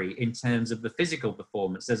Connery in terms of the physical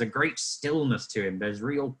performance. There's a great stillness to him. There's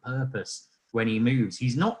real purpose when he moves.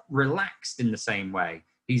 He's not relaxed in the same way.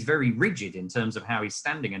 He's very rigid in terms of how he's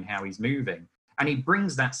standing and how he's moving. And he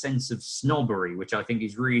brings that sense of snobbery, which I think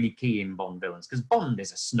is really key in Bond villains, because Bond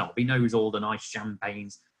is a snob. He knows all the nice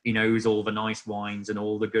champagnes, he knows all the nice wines and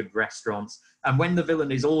all the good restaurants. And when the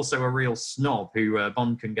villain is also a real snob who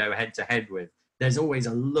Bond can go head-to-head with, there's always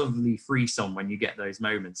a lovely frisson when you get those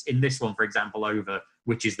moments. In this one, for example, over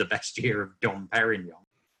which is the best year of Dom Perignon.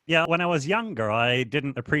 Yeah, when I was younger, I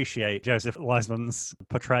didn't appreciate Joseph Wiseman's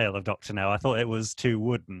portrayal of Dr. No. I thought it was too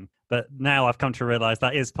wooden. But now I've come to realize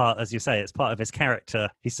that is part, as you say, it's part of his character.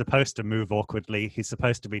 He's supposed to move awkwardly. He's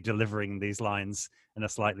supposed to be delivering these lines in a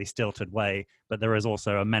slightly stilted way. But there is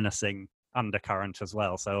also a menacing undercurrent as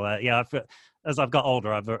well. So, as I've got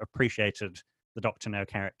older, I've appreciated the Dr. No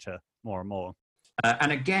character more and more.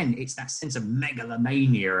 And again, it's that sense of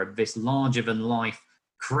megalomania of this larger-than-life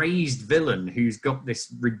crazed villain who's got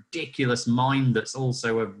this ridiculous mind that's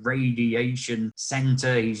also a radiation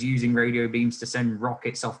center. He's using radio beams to send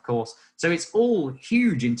rockets off course. So it's all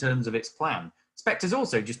huge in terms of its plan. Spectre's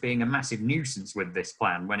also just being a massive nuisance with this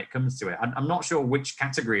plan when it comes to it. I'm not sure which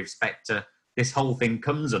category of Spectre this whole thing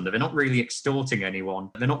comes under. They're not really extorting anyone.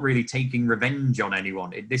 They're not really taking revenge on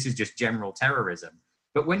anyone. This is just general terrorism.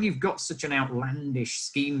 But when you've got such an outlandish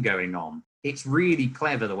scheme going on, it's really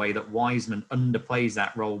clever the way that Wiseman underplays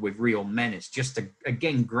that role with real menace, just to,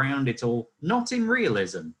 again, ground it all, not in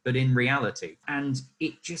realism, but in reality. And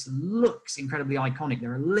it just looks incredibly iconic.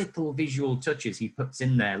 There are little visual touches he puts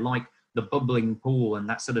in there, like the bubbling pool and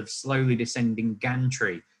that sort of slowly descending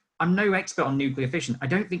gantry. I'm no expert on nuclear fission. I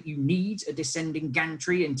don't think you need a descending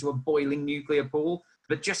gantry into a boiling nuclear pool,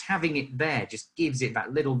 but just having it there just gives it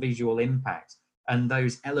that little visual impact. And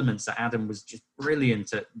those elements that Adam was just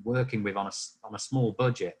brilliant at working with on a small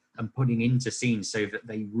budget and putting into scenes so that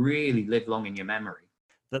they really live long in your memory.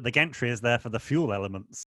 That the gantry is there for the fuel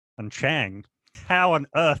elements. And Chang, how on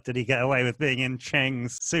earth did he get away with being in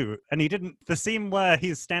Chang's suit? And he didn't. The scene where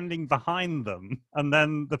he's standing behind them, and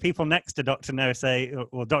then the people next to Dr. No say,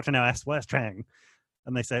 well, Dr. No asks, "Where's Chang?"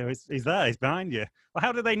 And they say, he's there, he's behind you. Well,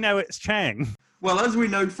 how do they know it's Chang? Well, as we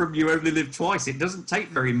know from You Only Live Twice, it doesn't take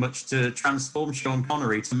very much to transform Sean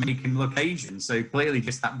Connery to make him look Asian. So clearly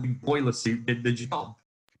just that big boiler suit did the job.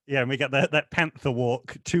 Yeah, and we get that panther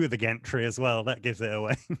walk to the gantry as well. That gives it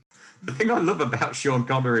away. The thing I love about Sean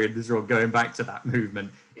Connery in this role, going back to that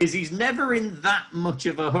movement, is he's never in that much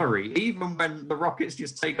of a hurry. Even when the rocket's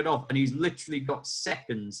just taken off and he's literally got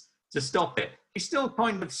seconds to stop it, he's still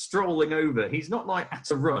kind of strolling over. He's not like at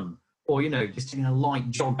a run or, just taking a light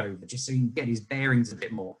jog over just so he can get his bearings a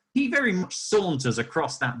bit more. He very much saunters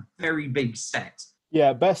across that very big set.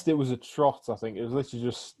 Yeah, at best it was a trot, I think. It was literally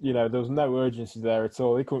just, there was no urgency there at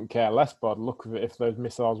all. He couldn't care less by the look of it if those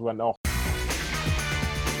missiles went off.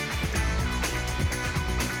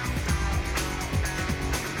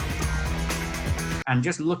 And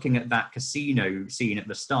just looking at that casino scene at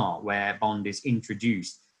the start where Bond is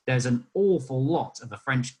introduced, there's an awful lot of a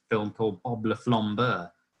French film called Bob Le Flambeur,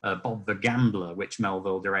 Bob the Gambler, which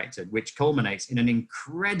Melville directed, which culminates in an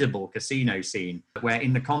incredible casino scene where,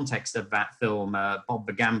 in the context of that film, Bob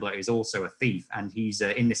the Gambler is also a thief, and he's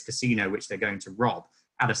in this casino which they're going to rob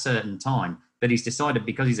at a certain time. But he's decided,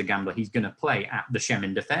 because he's a gambler, he's going to play at the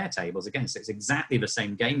chemin de fer tables again. So it's exactly the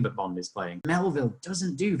same game that Bond is playing. Melville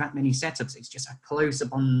doesn't do that many setups. It's just a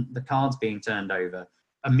close-up on the cards being turned over,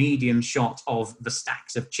 a medium shot of the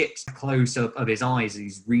stacks of chips, a close-up of his eyes as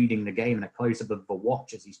he's reading the game, and a close-up of the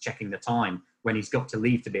watch as he's checking the time when he's got to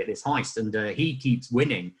leave to be at this heist. And he keeps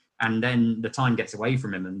winning, and then the time gets away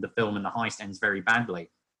from him, and the film and the heist ends very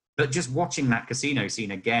badly. But just watching that casino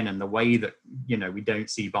scene again, and the way that, we don't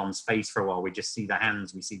see Bond's face for a while, we just see the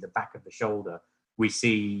hands, we see the back of the shoulder, we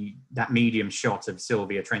see that medium shot of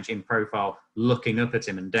Sylvia Trench in profile looking up at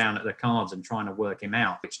him and down at the cards and trying to work him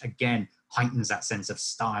out, which again heightens that sense of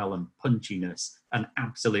style and punchiness and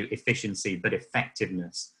absolute efficiency, but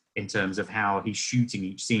effectiveness in terms of how he's shooting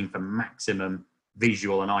each scene for maximum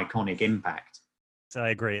visual and iconic impact. So I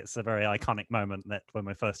agree. It's a very iconic moment that when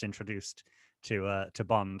we're first introduced to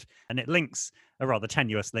Bond, and it links a rather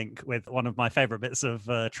tenuous link with one of my favorite bits of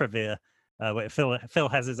trivia. Where Phil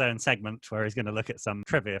has his own segment where he's going to look at some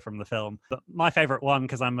trivia from the film. But my favorite one,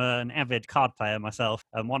 because I'm an avid card player myself,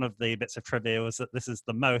 and one of the bits of trivia was that this is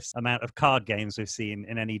the most amount of card games we've seen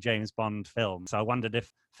in any James Bond film. So I wondered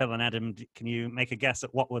if Phil and Adam, can you make a guess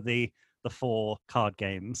at what were the 4 card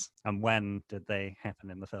games and when did they happen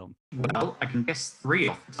in the film? Well, I can guess 3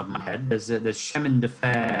 off the top of my head. There's chemin de fer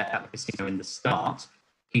at the casino in the start.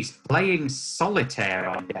 He's playing solitaire,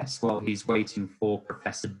 I guess, while he's waiting for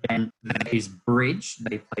Professor Dent. There is bridge.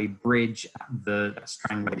 They play bridge at the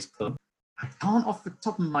Strangways Club. I can't, off the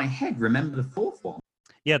top of my head, remember the 4th one.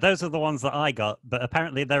 Yeah, those are the ones that I got, but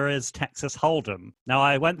apparently there is Texas Hold'em. Now,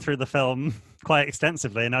 I went through the film quite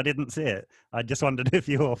extensively and I didn't see it. I just wondered if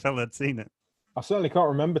you or Phil had seen it. I certainly can't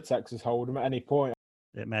remember Texas Hold'em at any point.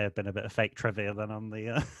 It may have been a bit of fake trivia then on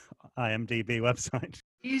the IMDb website.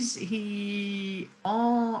 Is he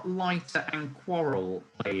R. Leiter and Quarrel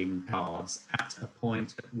playing cards at a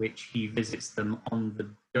point at which he visits them on the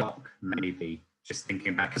dock, maybe? Just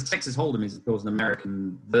thinking back, because Texas Hold'em is, of course, an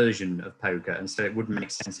American version of poker, and so it wouldn't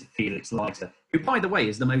make sense if Felix Leiter, who, by the way,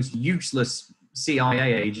 is the most useless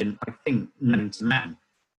CIA agent, I think, known to man.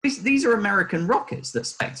 These are American rockets that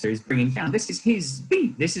Spectre is bringing down. This is his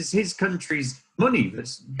beat. This is his country's money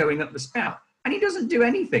that's going up the spout. And he doesn't do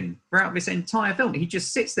anything throughout this entire film. He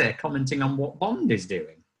just sits there commenting on what Bond is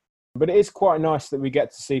doing. But it is quite nice that we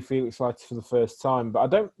get to see Felix Leiter for the first time. But I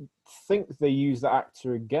don't think they use that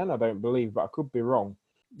actor again, I don't believe, but I could be wrong.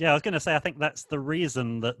 Yeah, I was going to say, I think that's the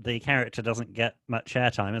reason that the character doesn't get much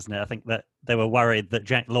airtime, isn't it? I think that they were worried that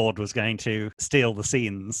Jack Lord was going to steal the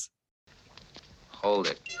scenes. Hold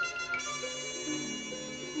it.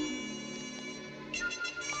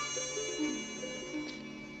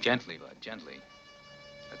 Gently, bud, gently.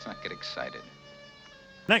 Let's not get excited.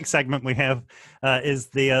 Next segment we have is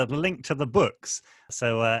the link to the books.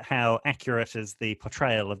 So how accurate is the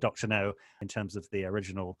portrayal of Dr. No in terms of the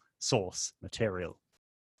original source material?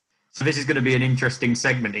 So this is going to be an interesting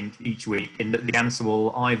segment in each week, in that the answer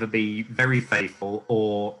will either be very faithful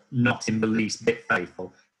or not in the least bit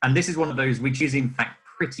faithful. And this is one of those which is in fact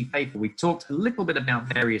pretty faithful. We've talked a little bit about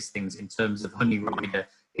various things in terms of Honey Rider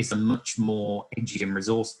is a much more edgy and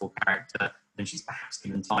resourceful character than she's perhaps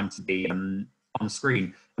given time to be on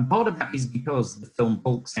screen. And part of that is because the film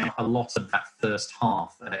bulks out a lot of that first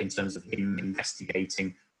half in terms of him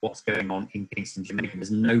investigating what's going on in Kingston, Jamaica. There's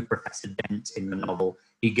no Professor Dent in the novel.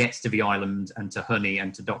 He gets to the island and to Honey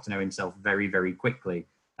and to Dr. No himself very, very quickly.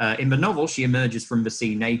 In the novel, she emerges from the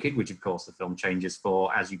sea naked, which of course the film changes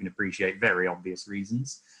for, as you can appreciate, very obvious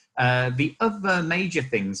reasons. The other major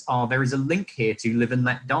things are there is a link here to Live and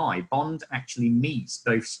Let Die. Bond actually meets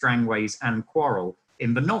both Strangways and Quarrel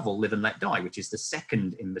in the novel Live and Let Die, which is the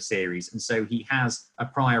second in the series. And so he has a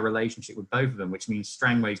prior relationship with both of them, which means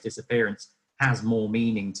Strangway's disappearance has more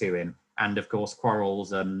meaning to him. And of course,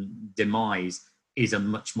 Quarrel's demise is a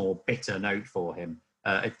much more bitter note for him.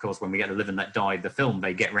 Of course, when we get to Live and Let Die, the film,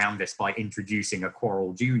 they get around this by introducing a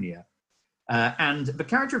Quarrel Jr. And the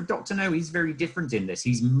character of Dr. No is very different in this.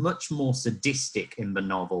 He's much more sadistic in the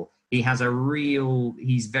novel. He has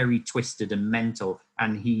he's very twisted and mental,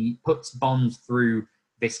 and he puts Bond through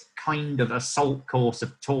this kind of assault course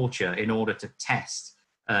of torture in order to test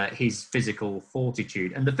his physical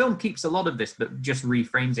fortitude. And the film keeps a lot of this, but just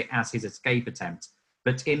reframes it as his escape attempt.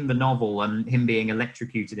 But in the novel, him being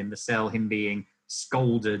electrocuted in the cell, him being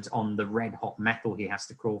scalded on the red hot metal he has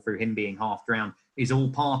to crawl through, him being half drowned, is all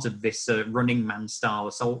part of this Running Man style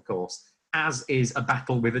assault course, as is a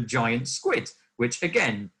battle with a giant squid, which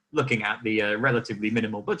again, looking at the relatively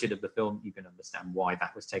minimal budget of the film, you can understand why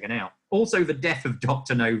that was taken out. Also, the death of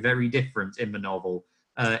Dr. No, very different in the novel.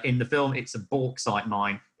 In the film, it's a bauxite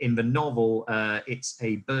mine. In the novel, it's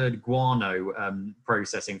a bird guano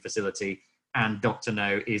processing facility, and Dr.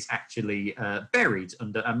 No is actually buried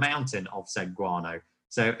under a mountain of said guano.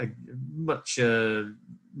 So a much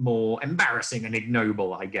more embarrassing and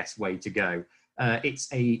ignoble, I guess, way to go. It's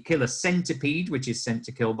a killer centipede, which is sent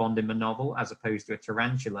to kill Bond in the novel, as opposed to a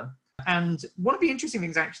tarantula. And one of the interesting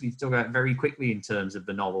things actually to talk about very quickly in terms of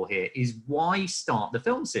the novel here is why start the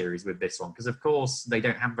film series with this one? Because, of course, they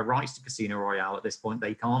don't have the rights to Casino Royale at this point.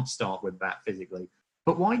 They can't start with that physically.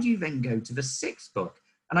 But why do you then go to the sixth book?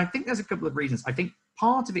 And I think there's a couple of reasons. I think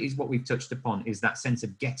part of it is what we've touched upon, is that sense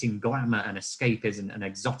of getting glamour and escapism and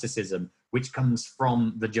exoticism, which comes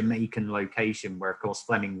from the Jamaican location where, of course,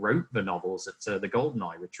 Fleming wrote the novels at the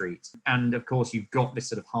Goldeneye Retreat. And, of course, you've got this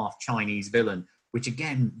sort of half-Chinese villain, which,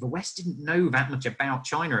 again, the West didn't know that much about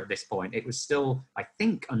China at this point. It was still, I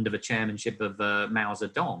think, under the chairmanship of Mao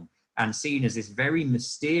Zedong, and seen as this very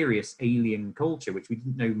mysterious alien culture, which we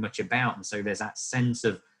didn't know much about. And so there's that sense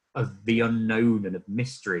of the unknown and of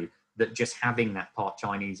mystery that just having that part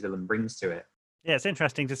Chinese villain brings to it. Yeah, it's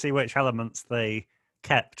interesting to see which elements they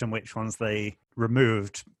kept and which ones they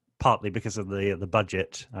removed, partly because of the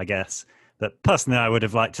budget, I guess. But personally, I would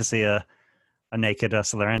have liked to see a naked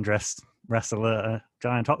Ursula Andress wrestle a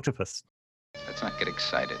giant octopus. Let's not get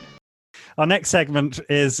excited. Our next segment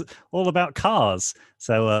is all about cars.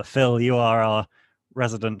 So, Phil, you are our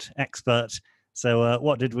resident expert. So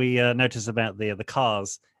what did we notice about the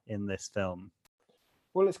cars in this film?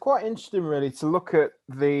 Well, it's quite interesting, really, to look at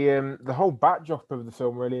the whole backdrop of the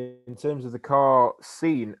film, really, in terms of the car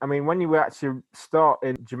scene. I mean, when you actually start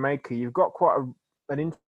in Jamaica, you've got quite an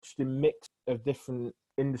interesting mix of different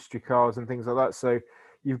industry cars and things like that. So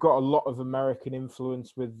you've got a lot of American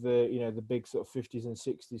influence with the big sort of 50s and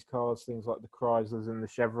 60s cars, things like the Chryslers and the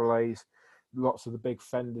Chevrolets, lots of the big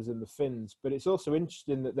Fenders and the Finns. But it's also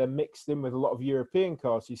interesting that they're mixed in with a lot of European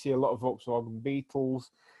cars. You see a lot of Volkswagen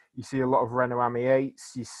Beetles, you see a lot of Renault Ami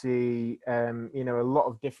 8s, you see a lot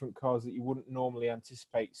of different cars that you wouldn't normally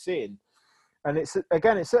anticipate seeing. And it's at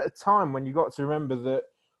a time when you've got to remember that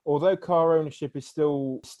although car ownership is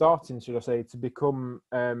still starting, should I say, to become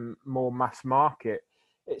more mass market,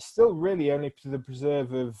 it's still really only to the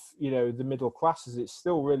preserve of, the middle classes. It's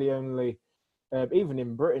still really only, even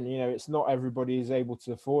in Britain, it's not everybody is able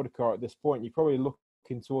to afford a car at this point. You're probably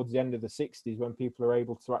looking towards the end of the 60s when people are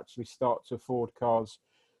able to actually start to afford cars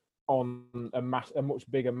on a much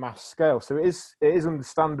bigger mass scale. So it is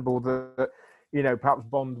understandable that perhaps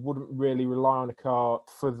Bond wouldn't really rely on a car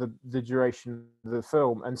for the duration of the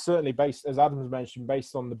film, and certainly based, as Adam's mentioned,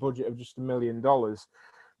 based on the budget of just $1 million,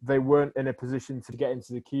 they weren't in a position to get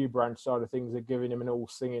into the Q branch side of things. They're giving him an all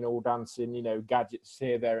singing, all dancing, gadgets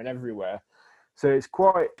here, there, and everywhere. So it's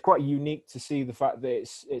quite unique to see the fact that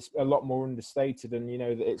it's a lot more understated, and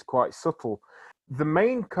that it's quite subtle. The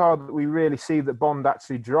main car that we really see that Bond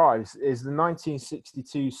actually drives is the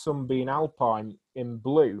 1962 Sunbeam Alpine in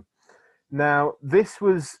blue. Now, this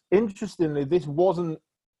wasn't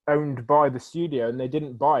owned by the studio, and they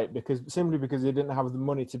didn't buy it simply because they didn't have the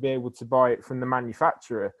money to be able to buy it from the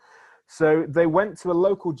manufacturer. So they went to a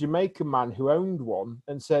local Jamaican man who owned one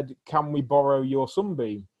and said, "Can we borrow your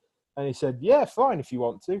Sunbeam?" And he said, "Yeah, fine, if you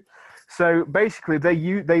want to." So basically,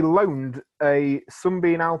 they loaned a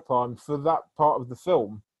Sunbeam Alpine for that part of the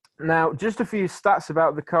film. Now, just a few stats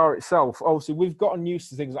about the car itself. Obviously, we've gotten used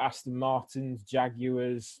to things like Aston Martins,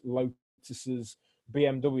 Jaguars, Lotuses,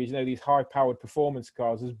 BMWs, these high-powered performance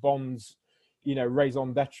cars as Bond's,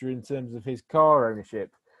 raison d'etre in terms of his car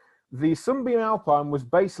ownership. The Sunbeam Alpine was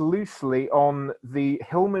based loosely on the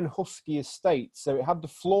Hillman Husky estate. So it had the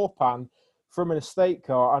floor pan from an estate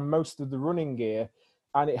car and most of the running gear.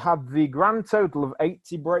 And it had the grand total of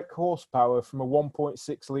 80 brake horsepower from a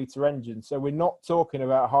 1.6-litre engine. So we're not talking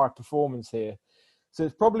about high performance here. So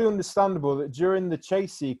it's probably understandable that during the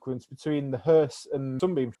chase sequence between the hearse and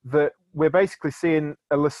Sunbeam, that we're basically seeing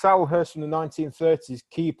a LaSalle hearse from the 1930s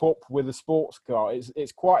keep up with a sports car.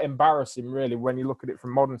 It's quite embarrassing, really, when you look at it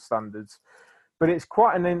from modern standards. But it's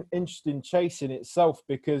quite an interesting chase in itself,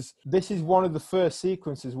 because this is one of the first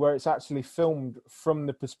sequences where it's actually filmed from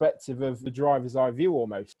the perspective of the driver's eye view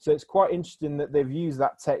almost. So it's quite interesting that they've used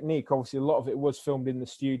that technique. Obviously, a lot of it was filmed in the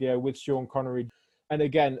studio with Sean Connery. And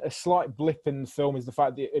again, a slight blip in the film is the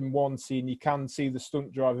fact that in one scene you can see the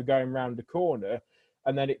stunt driver going around the corner,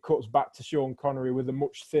 and then it cuts back to Sean Connery with a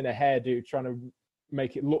much thinner hairdo trying to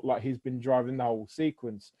make it look like he's been driving the whole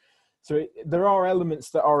sequence. So there are elements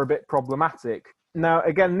that are a bit problematic. Now,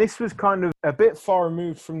 again, this was kind of a bit far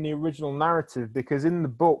removed from the original narrative, because in the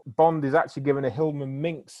book, Bond is actually given a Hillman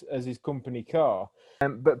Minx as his company car.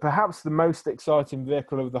 But perhaps the most exciting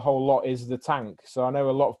vehicle of the whole lot is the tank. So I know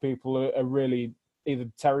a lot of people are really either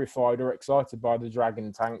terrified or excited by the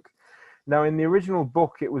Dragon tank. Now, in the original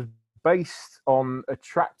book, it was based on a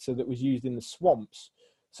tractor that was used in the swamps.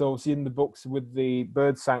 So obviously in the books with the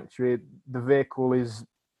Bird Sanctuary, the vehicle is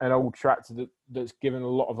an old tractor that's given a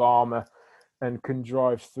lot of armour and can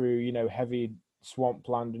drive through, heavy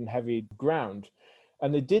swampland and heavy ground.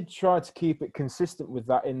 And they did try to keep it consistent with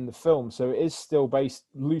that in the film. So it is still based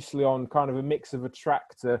loosely on kind of a mix of a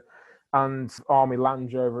tractor and Army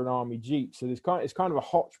Land Rover and Army Jeep. So it's kind of a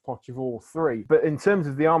hodgepodge of all three. But in terms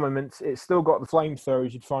of the armaments, it's still got the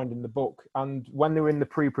flamethrowers you'd find in the book. And when they were in the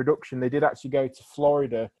pre-production, they did actually go to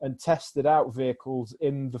Florida and tested out vehicles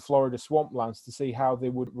in the Florida swamplands to see how they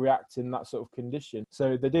would react in that sort of condition.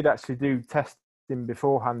 So they did actually do testing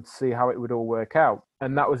beforehand to see how it would all work out.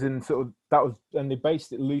 And and they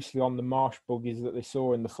based it loosely on the marsh buggies that they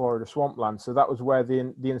saw in the Florida swampland. So that was where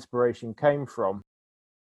the inspiration came from.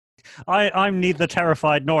 I'm neither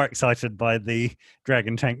terrified nor excited by the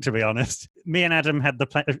Dragon tank, to be honest. Me and Adam had the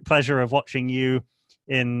pleasure of watching you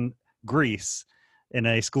in Greece in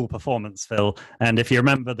a school performance film. And if you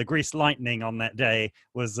remember, the Grease Lightning on that day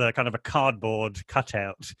was kind of a cardboard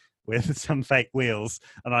cutout with some fake wheels.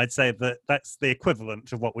 And I'd say that that's the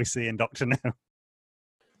equivalent of what we see in Doctor No.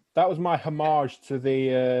 That was my homage to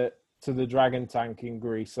the Dragon tank in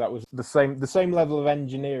Greece. That was the same level of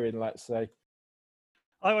engineering, let's say.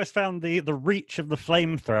 I always found the reach of the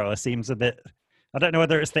flamethrower seems a bit... I don't know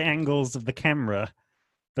whether it's the angles of the camera,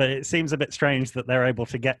 but it seems a bit strange that they're able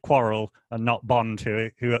to get Quarrel and not Bond,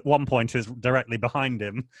 who at one point is directly behind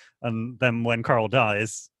him, and then when Quarrel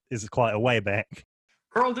dies, is quite a way back.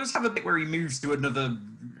 Quarrel does have a bit where he moves to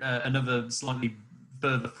another slightly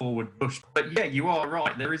further forward bush. But yeah, you are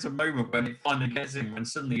right. There is a moment when it finally gets him, when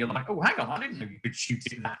suddenly you're like, oh, hang on, I didn't know you could shoot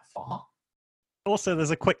it that far. Also, there's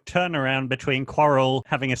a quick turnaround between Quarrel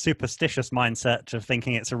having a superstitious mindset of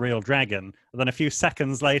thinking it's a real dragon, and then a few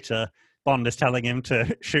seconds later, Bond is telling him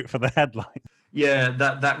to shoot for the headlight. Yeah,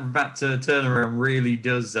 that turnaround really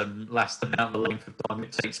does last about the length of time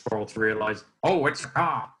it takes Quarrel to realise, oh, it's a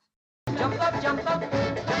car. Jump up, Jamaica, jump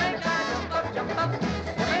up,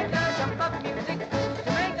 Jamaica, jump up, music.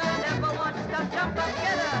 Jamaica never wants to stop, jump up,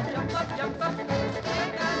 get up, jump up, Jamaica,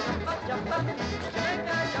 jump up,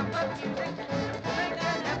 Jamaica, jump up, music. Jamaica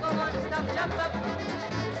never wants to stop, jump up.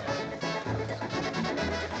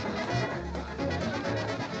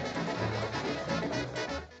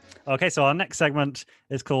 Okay, so our next segment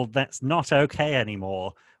is called That's Not Okay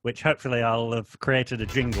Anymore, which hopefully I'll have created a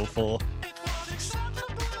jingle for.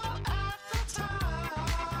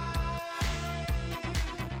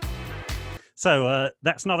 So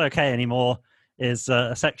That's Not Okay Anymore is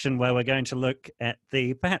a section where we're going to look at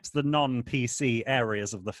perhaps the non-PC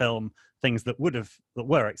areas of the film, things that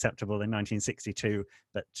were acceptable in 1962,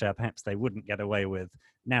 but perhaps they wouldn't get away with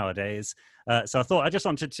nowadays. So I thought I just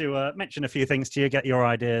wanted to mention a few things to you, get your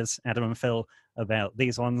ideas, Adam and Phil, about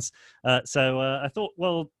these ones. I thought,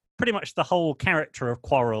 well, pretty much the whole character of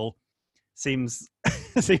Quarrel seems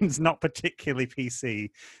not particularly PC.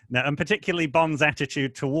 Now, and particularly Bond's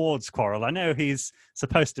attitude towards Quarrel. I know he's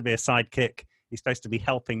supposed to be a sidekick. He's supposed to be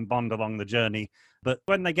helping Bond along the journey. But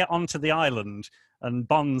when they get onto the island and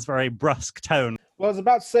Bond's very brusque tone. Well, I was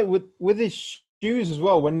about to say, with his shoes as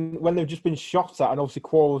well, when they've just been shot at, and obviously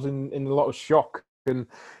Quarrel's in a lot of shock, and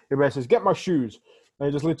he says, "Get my shoes." And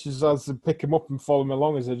he just literally has to pick him up and follow him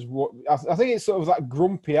along as they just walk. I think it's sort of that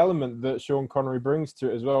grumpy element that Sean Connery brings to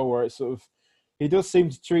it as well, where it's sort of, he does seem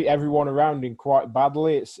to treat everyone around him quite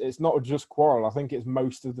badly. It's not just Quarrel. I think it's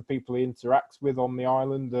most of the people he interacts with on the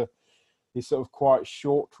island. He's sort of quite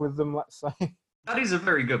short with them, let's say. That is a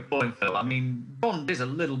very good point, Phil. I mean, Bond is a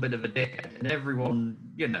little bit of a dickhead, and everyone,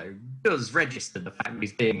 does register the fact that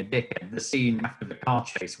he's being a dickhead. The scene after the car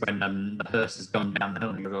chase when the hearse has gone down the hill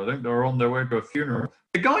and he goes, "I think they're on their way to a funeral."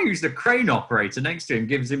 The guy who's the crane operator next to him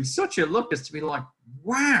gives him such a look as to be like,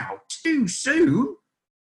 "Wow, too soon?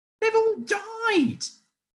 They've all died.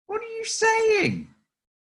 What are you saying?"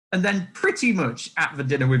 And then pretty much at the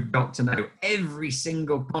dinner with Dr. No, every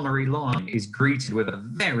single Connery line is greeted with a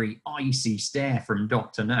very icy stare from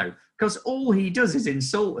Dr. No, because all he does is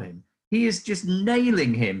insult him. He is just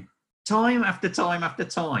nailing him time after time after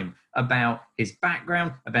time about his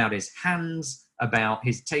background, about his hands, about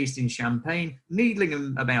his taste in champagne, needling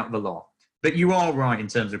him about the lot. But you are right in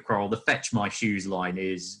terms of Quarrel. The "fetch my shoes" line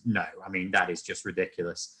is, no, I mean, that is just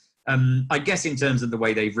ridiculous. I guess in terms of the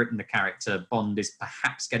way they've written the character, Bond is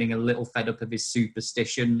perhaps getting a little fed up of his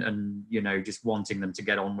superstition and, just wanting them to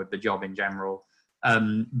get on with the job in general.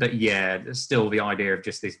 But yeah, still the idea of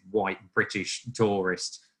just this white British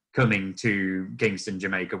tourist coming to Kingston,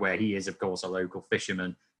 Jamaica, where he is, of course, a local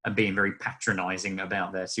fisherman, and being very patronising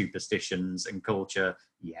about their superstitions and culture.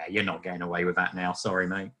 Yeah, you're not getting away with that now. Sorry,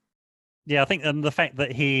 mate. Yeah, I think the fact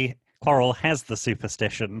that Quarrel has the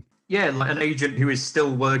superstition. Yeah, like an agent who is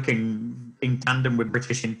still working in tandem with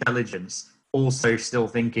British intelligence, also still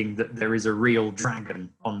thinking that there is a real dragon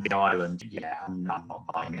on the island. Yeah, I'm not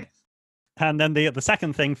buying it. And then the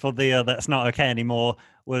second thing for the "That's Not Okay Anymore"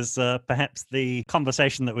 was perhaps the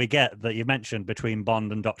conversation that we get that you mentioned between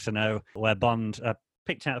Bond and Dr. No, where Bond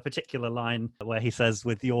picked out a particular line where he says,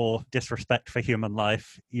 "With your disrespect for human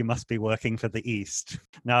life, you must be working for the East."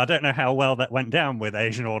 Now, I don't know how well that went down with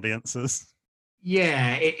Asian audiences.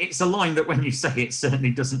 Yeah, it's a line that when you say it certainly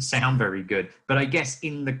doesn't sound very good. But I guess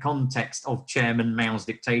in the context of Chairman Mao's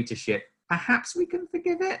dictatorship, perhaps we can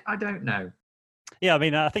forgive it. I don't know. Yeah, I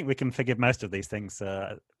mean, I think we can forgive most of these things.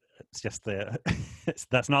 It's just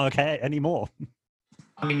that's not okay anymore.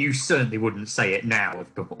 I mean, you certainly wouldn't say it now,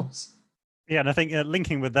 of course. Yeah, and I think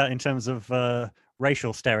linking with that in terms of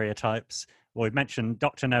racial stereotypes, well, we've mentioned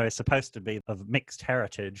Dr. No is supposed to be of mixed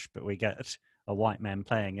heritage, but we get a white man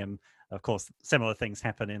playing him. Of course, similar things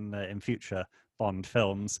happen in future Bond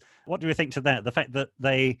films. What do we think to that? The fact that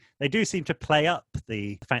they do seem to play up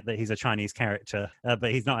the fact that he's a Chinese character,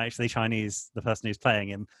 but he's not actually Chinese, the person who's playing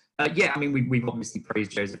him. Yeah, I mean, we've obviously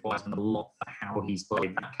praised Joseph Wiseman a lot for how he's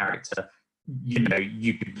played that character.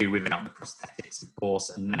 You could do without the prosthetics, of course,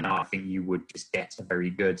 and now I think you would just get a very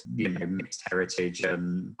good, mixed heritage,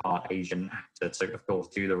 part Asian actor to, of course,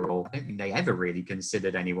 do the role. I don't think they ever really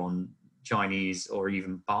considered anyone Chinese or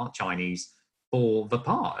even part Chinese for the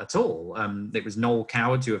part at all. It was Noel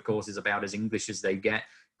Coward, who, of course, is about as English as they get.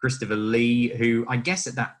 Christopher Lee, who I guess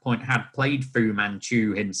at that point had played Fu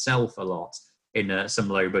Manchu himself a lot in some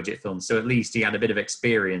low-budget films, so at least he had a bit of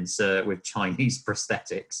experience with Chinese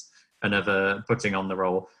prosthetics and of putting on the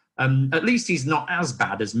role. At least he's not as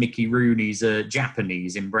bad as Mickey Rooney's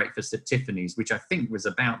Japanese in Breakfast at Tiffany's, which I think was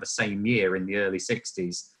about the same year in the early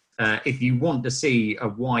 60s. If you want to see a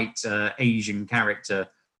white Asian character,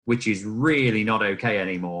 which is really not okay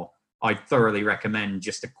anymore, I'd thoroughly recommend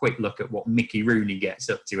just a quick look at what Mickey Rooney gets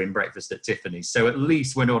up to in Breakfast at Tiffany's. So at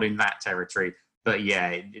least we're not in that territory. But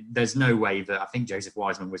yeah, there's no way that I think Joseph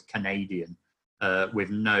Wiseman was Canadian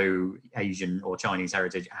with no Asian or Chinese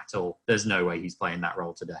heritage at all. There's no way he's playing that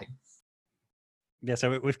role today. Yeah,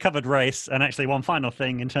 so we've covered race. And actually one final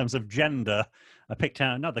thing in terms of gender, I picked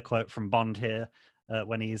out another quote from Bond here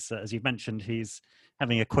when he's, as you mentioned, he's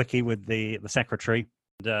having a quickie with the secretary.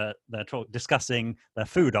 They're discussing their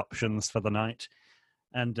food options for the night.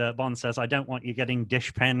 And Bond says, "I don't want you getting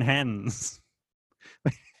dishpan hens."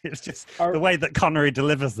 It's just I- the way that Connery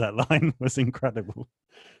delivers that line was incredible.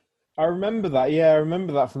 I remember that. Yeah, I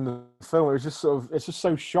remember that from the film. It was just it's just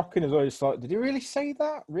so shocking as well. It's like, did he really say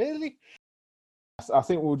that? Really? I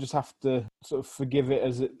think we'll just have to sort of forgive it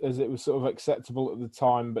as it was sort of acceptable at the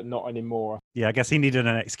time, but not anymore. Yeah, I guess he needed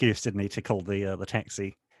an excuse, didn't he, to call the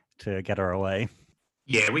taxi to get her away.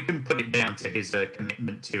 Yeah, we can put it down to his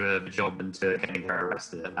commitment to the job and to getting her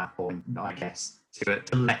arrested at that point, I guess, to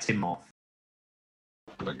let him off.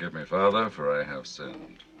 Forgive me, Father, for I have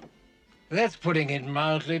sinned. That's putting it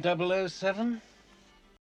mildly, 007.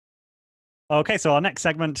 Okay, so our next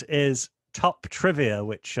segment is Top Trivia,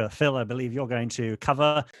 which, Phil, I believe you're going to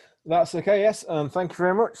cover. That's okay, yes. Thank you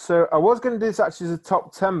very much. So I was going to do this actually as a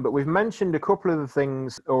top 10, but we've mentioned a couple of the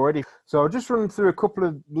things already. So I'll just run through a couple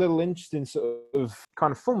of little interesting sort of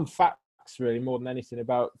kind of fun facts, really, more than anything,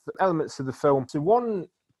 about the elements of the film. So one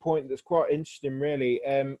point that's quite interesting, really,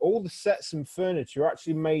 all the sets and furniture are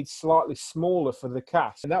actually made slightly smaller for the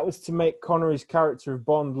cast. And that was to make Connery's character of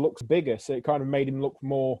Bond look bigger. So it kind of made him look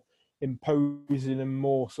more imposing and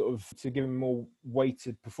more sort of to give him more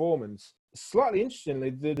weighted performance. Slightly interestingly,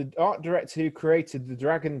 the art director who created the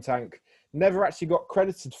Dragon tank never actually got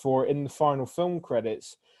credited for it in the final film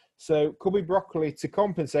credits. So Cubby Broccoli, to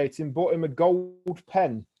compensate him, bought him a gold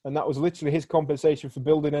pen, and that was literally his compensation for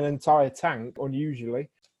building an entire tank, unusually.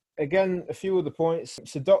 Again, a few other points.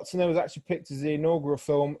 So Dr. No was actually picked as the inaugural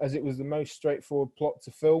film as it was the most straightforward plot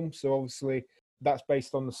to film. So obviously that's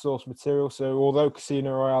based on the source material. So although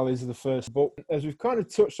Casino Royale is the first book, as we've kind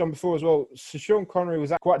of touched on before as well, Sir Sean Connery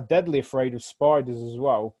was quite deadly afraid of spiders as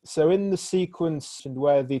well. So in the sequence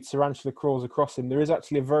where the tarantula crawls across him, there is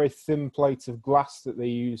actually a very thin plate of glass that they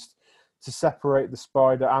used to separate the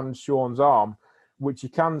spider and Sean's arm, which you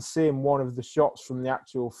can see in one of the shots from the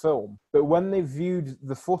actual film. But when they viewed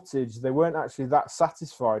the footage, they weren't actually that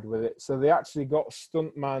satisfied with it. So they actually got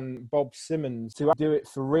stuntman Bob Simmons to do it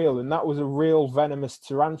for real. And that was a real venomous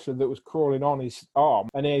tarantula that was crawling on his arm.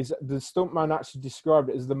 And the stuntman actually described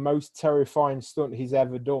it as the most terrifying stunt he's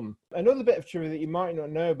ever done. Another bit of trivia that you might not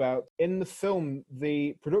know about, in the film,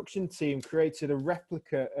 the production team created a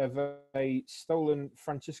replica of a stolen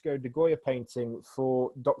Francisco de Goya painting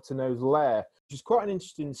for Dr. No's lair, which is quite an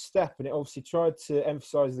interesting step, and it obviously tried to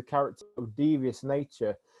emphasise the character of devious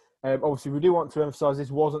nature. Obviously, we do want to emphasise this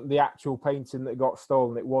wasn't the actual painting that got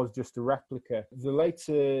stolen, it was just a replica. The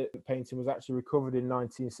later painting was actually recovered in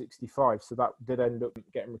 1965, so that did end up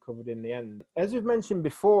getting recovered in the end. As we've mentioned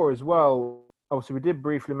before as well, obviously we did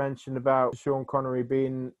briefly mention about Sean Connery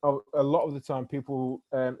being, a lot of the time people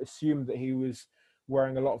assumed that he was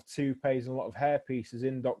wearing a lot of toupees and a lot of hair pieces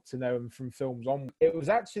in Dr. No and from films on. It was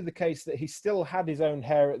actually the case that he still had his own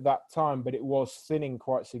hair at that time, but it was thinning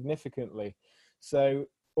quite significantly. So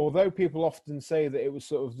although people often say that it was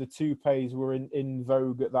sort of the toupees were in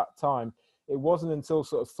vogue at that time, it wasn't until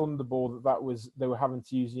sort of Thunderball that they were having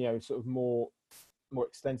to use, sort of more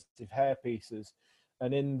extensive hair pieces.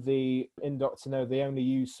 And in Dr. No, they only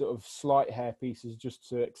used sort of slight hair pieces just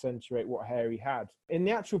to accentuate what hair he had. In the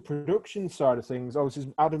actual production side of things,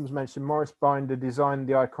 obviously, Adams mentioned Morris Binder designed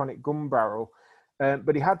the iconic gun barrel,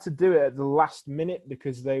 but he had to do it at the last minute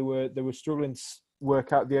because they were struggling to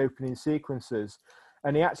work out the opening sequences.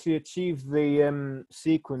 And he actually achieved the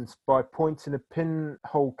sequence by pointing a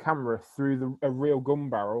pinhole camera through a real gun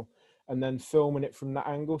barrel and then filming it from that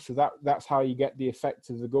angle. So that's how you get the effect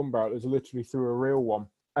of the gun barrel. It was literally through a real one.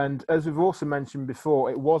 And as we've also mentioned before,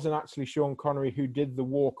 it wasn't actually Sean Connery who did the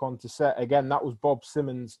walk onto set. Again, that was Bob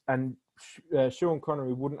Simmons. And Sean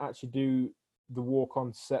Connery wouldn't actually do the walk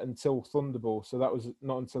onto set until Thunderball. So that was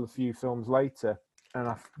not until a few films later. And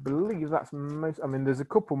I believe that's most... I mean, there's a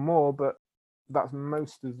couple more, but that's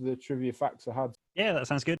most of the trivia facts I had. Yeah, that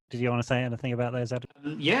sounds good. Did you want to say anything about those, Ed?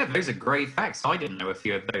 Yeah, those are great facts. I didn't know a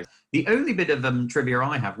few of those. The only bit of trivia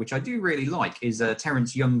I have, which I do really like, is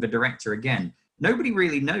Terence Young, the director, again. Nobody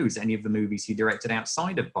really knows any of the movies he directed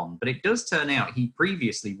outside of Bond, but it does turn out he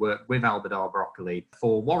previously worked with Albert R. Broccoli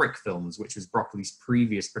for Warwick Films, which was Broccoli's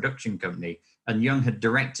previous production company, and Young had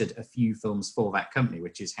directed a few films for that company,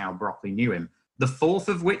 which is how Broccoli knew him. The fourth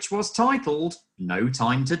of which was titled No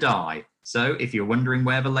Time to Die. So if you're wondering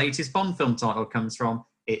where the latest Bond film title comes from,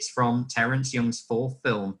 it's from Terence Young's fourth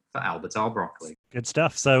film for Albert R. Broccoli. Good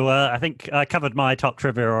stuff. So I think I covered my top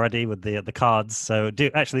trivia already with the cards. So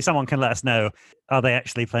someone can let us know, are they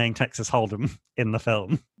actually playing Texas Hold'em in the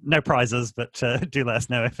film? No prizes, but do let us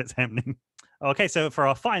know if it's happening. Okay, so for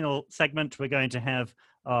our final segment, we're going to have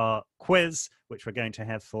our quiz, which we're going to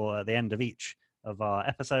have for the end of each of our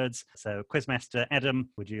episodes. So Quizmaster Adam,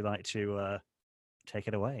 would you like to take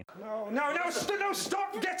it away. No,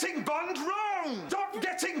 stop getting Bond wrong! Stop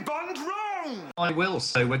getting Bond wrong! I will.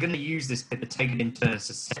 So we're going to use this bit to take it in turns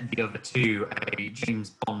to set the other two a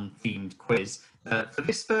James Bond-themed quiz. For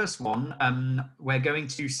this first one, we're going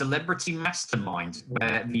to Celebrity Mastermind,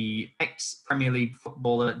 where the ex-Premier League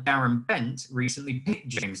footballer Darren Bent recently picked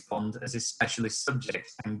James Bond as his specialist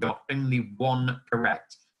subject and got only one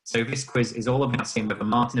correct. So this quiz is all about seeing whether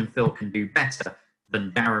Martin and Phil can do better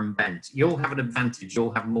than Darren Bent. You'll have an advantage.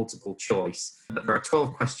 You'll have multiple choice. But there are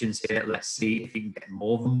 12 questions here. Let's see if you can get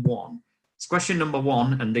more than one. It's question number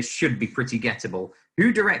one, and this should be pretty gettable.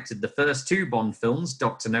 Who directed the first two Bond films,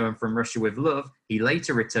 Dr. No and From Russia with Love? He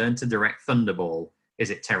later returned to direct Thunderball. Is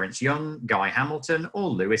it Terence Young, Guy Hamilton, or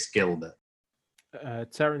Lewis Gilbert?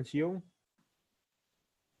 Terence Young.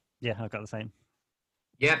 Yeah, I've got the same.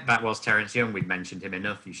 Yep, that was Terence Young. We'd mentioned him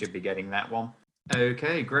enough. You should be getting that one.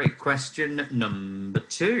 Okay, great. Question number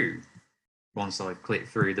two. Once I click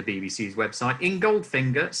through the BBC's website, in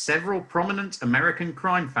Goldfinger, several prominent American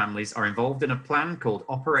crime families are involved in a plan called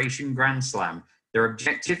Operation Grand Slam. Their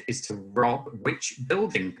objective is to rob which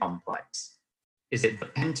building complex? Is it the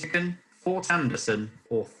Pentagon, Fort Anderson,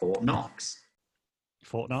 or Fort Knox?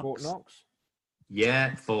 Fort Knox. Fort Knox.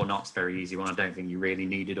 Yeah, Fort Knox, very easy one. I don't think you really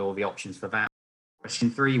needed all the options for that.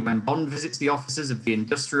 Question three, when Bond visits the offices of the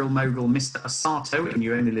industrial mogul Mr. Osato in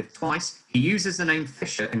You Only Live Twice, he uses the name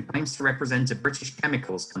Fisher and claims to represent a British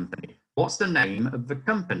chemicals company. What's the name of the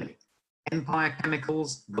company? Empire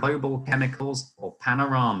Chemicals, Global Chemicals, or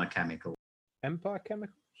Panorama Chemicals? Empire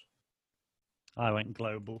Chemicals? I went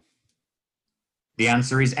global. The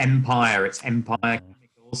answer is Empire. It's Empire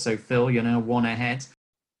Chemicals. So, Phil, you're now one ahead.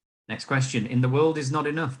 Next question. In The World Is Not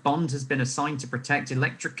Enough, Bond has been assigned to protect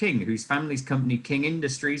Electra King, whose family's company King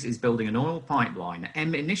Industries is building an oil pipeline.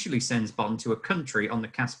 M initially sends Bond to a country on the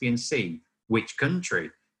Caspian Sea. Which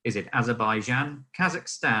country? Is it Azerbaijan,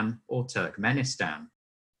 Kazakhstan, or Turkmenistan?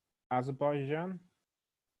 Azerbaijan?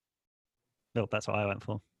 No, that's what I went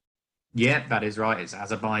for. Yeah, that is right. It's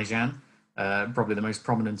Azerbaijan. Probably the most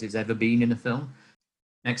prominent it's ever been in a film.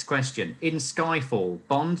 Next question. In Skyfall,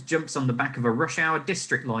 Bond jumps on the back of a rush hour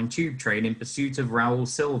District Line tube train in pursuit of Raoul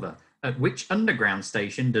Silver. At which underground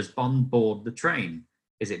station does Bond board the train?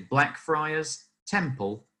 Is it Blackfriars,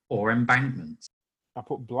 Temple, or Embankment? I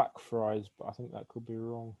put Blackfriars, but I think that could be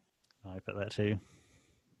wrong. I put that too.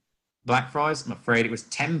 Blackfriars? I'm afraid it was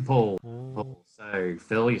Temple. So,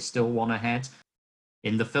 Phil, you're still one ahead.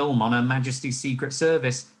 In the film On Her Majesty's Secret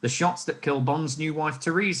Service, the shots that kill Bond's new wife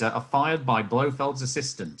Teresa are fired by Blofeld's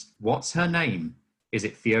assistant. What's her name? Is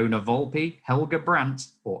it Fiona Volpe, Helga Brandt,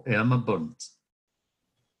 or Irma Bunt?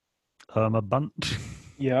 Irma Bunt.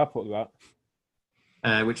 Yeah, I put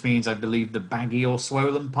that. Which means, I believe, the baggy or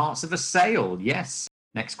swollen parts of a sail. Yes.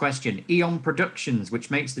 Next question. Eon Productions,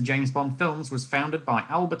 which makes the James Bond films, was founded by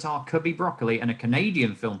Albert R. Cubby Broccoli and a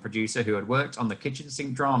Canadian film producer who had worked on the kitchen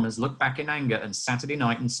sink dramas Look Back in Anger and Saturday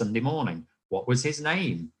Night and Sunday Morning. What was his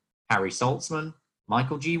name? Harry Saltzman,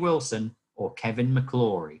 Michael G. Wilson, or Kevin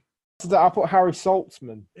McClory? I put Harry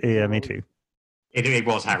Saltzman. Yeah, me too. It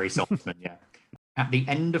was Harry Saltzman, yeah. At the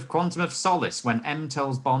end of Quantum of Solace, when M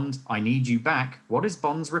tells Bond, I need you back, what is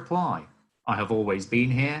Bond's reply? I have always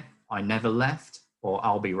been here, I never left, or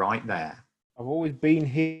I'll be right there. I've always been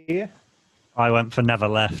here. I went for Never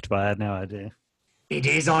Left, but I had no idea. It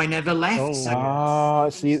is I Never Left. Oh,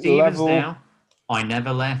 see the Stevens level. now. I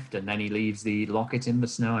never left, and then he leaves the locket in the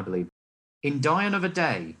snow, I believe. In Die Another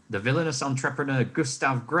Day, the villainous entrepreneur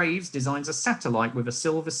Gustav Graves designs a satellite with a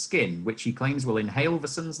silver skin, which he claims will inhale the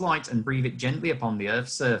sun's light and breathe it gently upon the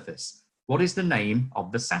Earth's surface. What is the name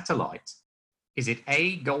of the satellite? Is it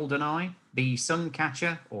A, Goldeneye, B,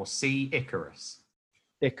 Suncatcher, or C, Icarus?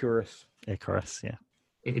 Icarus. Icarus, yeah.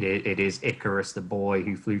 It is Icarus, the boy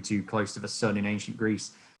who flew too close to the sun in ancient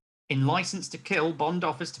Greece. In License to Kill, Bond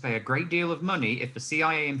offers to pay a great deal of money if the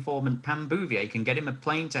CIA informant Pam Bouvier can get him a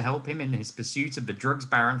plane to help him in his pursuit of the drugs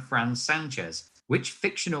baron Franz Sanchez. Which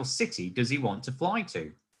fictional city does he want to fly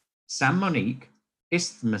to? San Monique,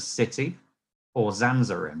 Isthmus City, or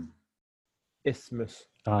Zanzirim? Isthmus.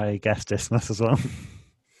 I guessed Isthmus as well.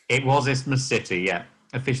 It was Isthmus City, yeah.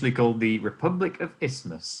 Officially called the Republic of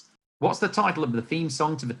Isthmus. What's the title of the theme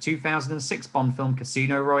song to the 2006 Bond film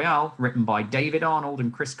Casino Royale, written by David Arnold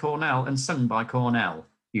and Chris Cornell and sung by Cornell?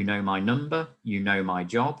 You Know My Number, You Know My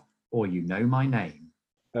Job, or You Know My Name?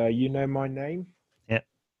 You Know My Name? Yep.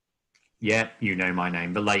 Yeah, You Know My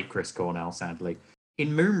Name. The late Chris Cornell, sadly. In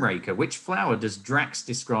Moonraker, which flower does Drax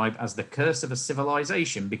describe as the curse of a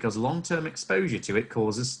civilization because long-term exposure to it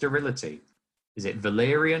causes sterility? Is it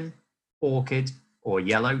valerian, orchid, or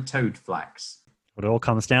yellow toadflax? It all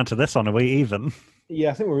comes down to this one. Are we even?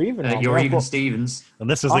 Yeah, I think we're even. You're even, Stevens. And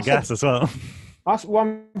this was a guess as well.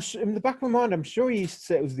 In the back of my mind, I'm sure he used to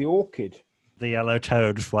say it was the orchid. The yellow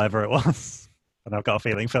toad, whatever it was. And I've got a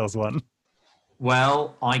feeling Phil's won.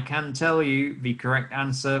 Well, I can tell you the correct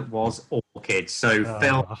answer was orchid. So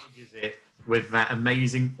Phil edges it with that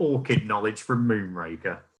amazing orchid knowledge from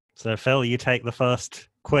Moonraker. So Phil, you take the first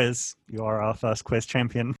quiz. You are our first quiz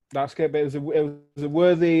champion. That's good, but it was a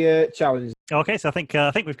worthy challenge. Okay, so I think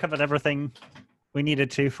we've covered everything we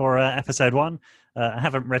needed to for episode 1. I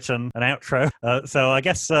haven't written an outro, so I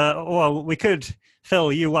guess we could.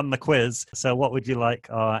 Phil, you won the quiz, so what would you like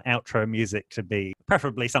our outro music to be?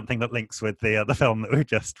 Preferably something that links with the film that we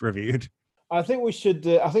just reviewed. I think we should.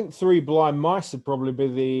 I think Three Blind Mice would probably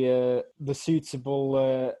be the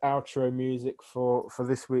suitable outro music for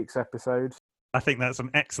this week's episode. I think that's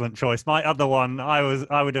an excellent choice. My other one,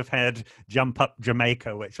 I would have had Jump Up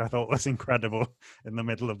Jamaica, which I thought was incredible in the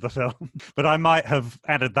middle of the film. But I might have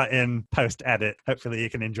added that in post-edit. Hopefully you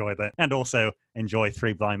can enjoy that. And also enjoy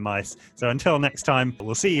Three Blind Mice. So until next time,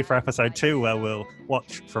 we'll see you for episode 2, where we'll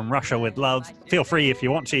watch From Russia with Love. Feel free, if you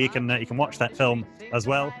want to, you can watch that film as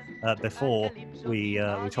well before we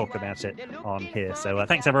talk about it on here. So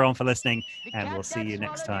thanks everyone for listening, and we'll see you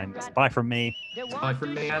next time. It's bye from me. Bye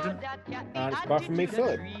from me, Adam. And it's bye from me,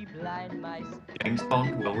 Philip. James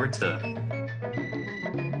Bond will return.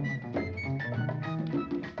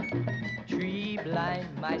 Three blind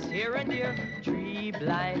mice here and there, three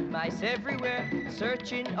blind mice everywhere,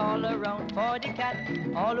 searching all around for the cat,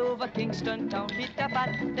 all over Kingston town, bit a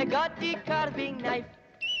pat. They got the carving knife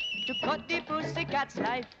to cut the pussycat's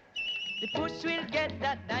life. The puss will get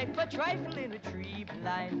that knife for trifling with three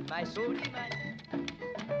blind mice, holy man.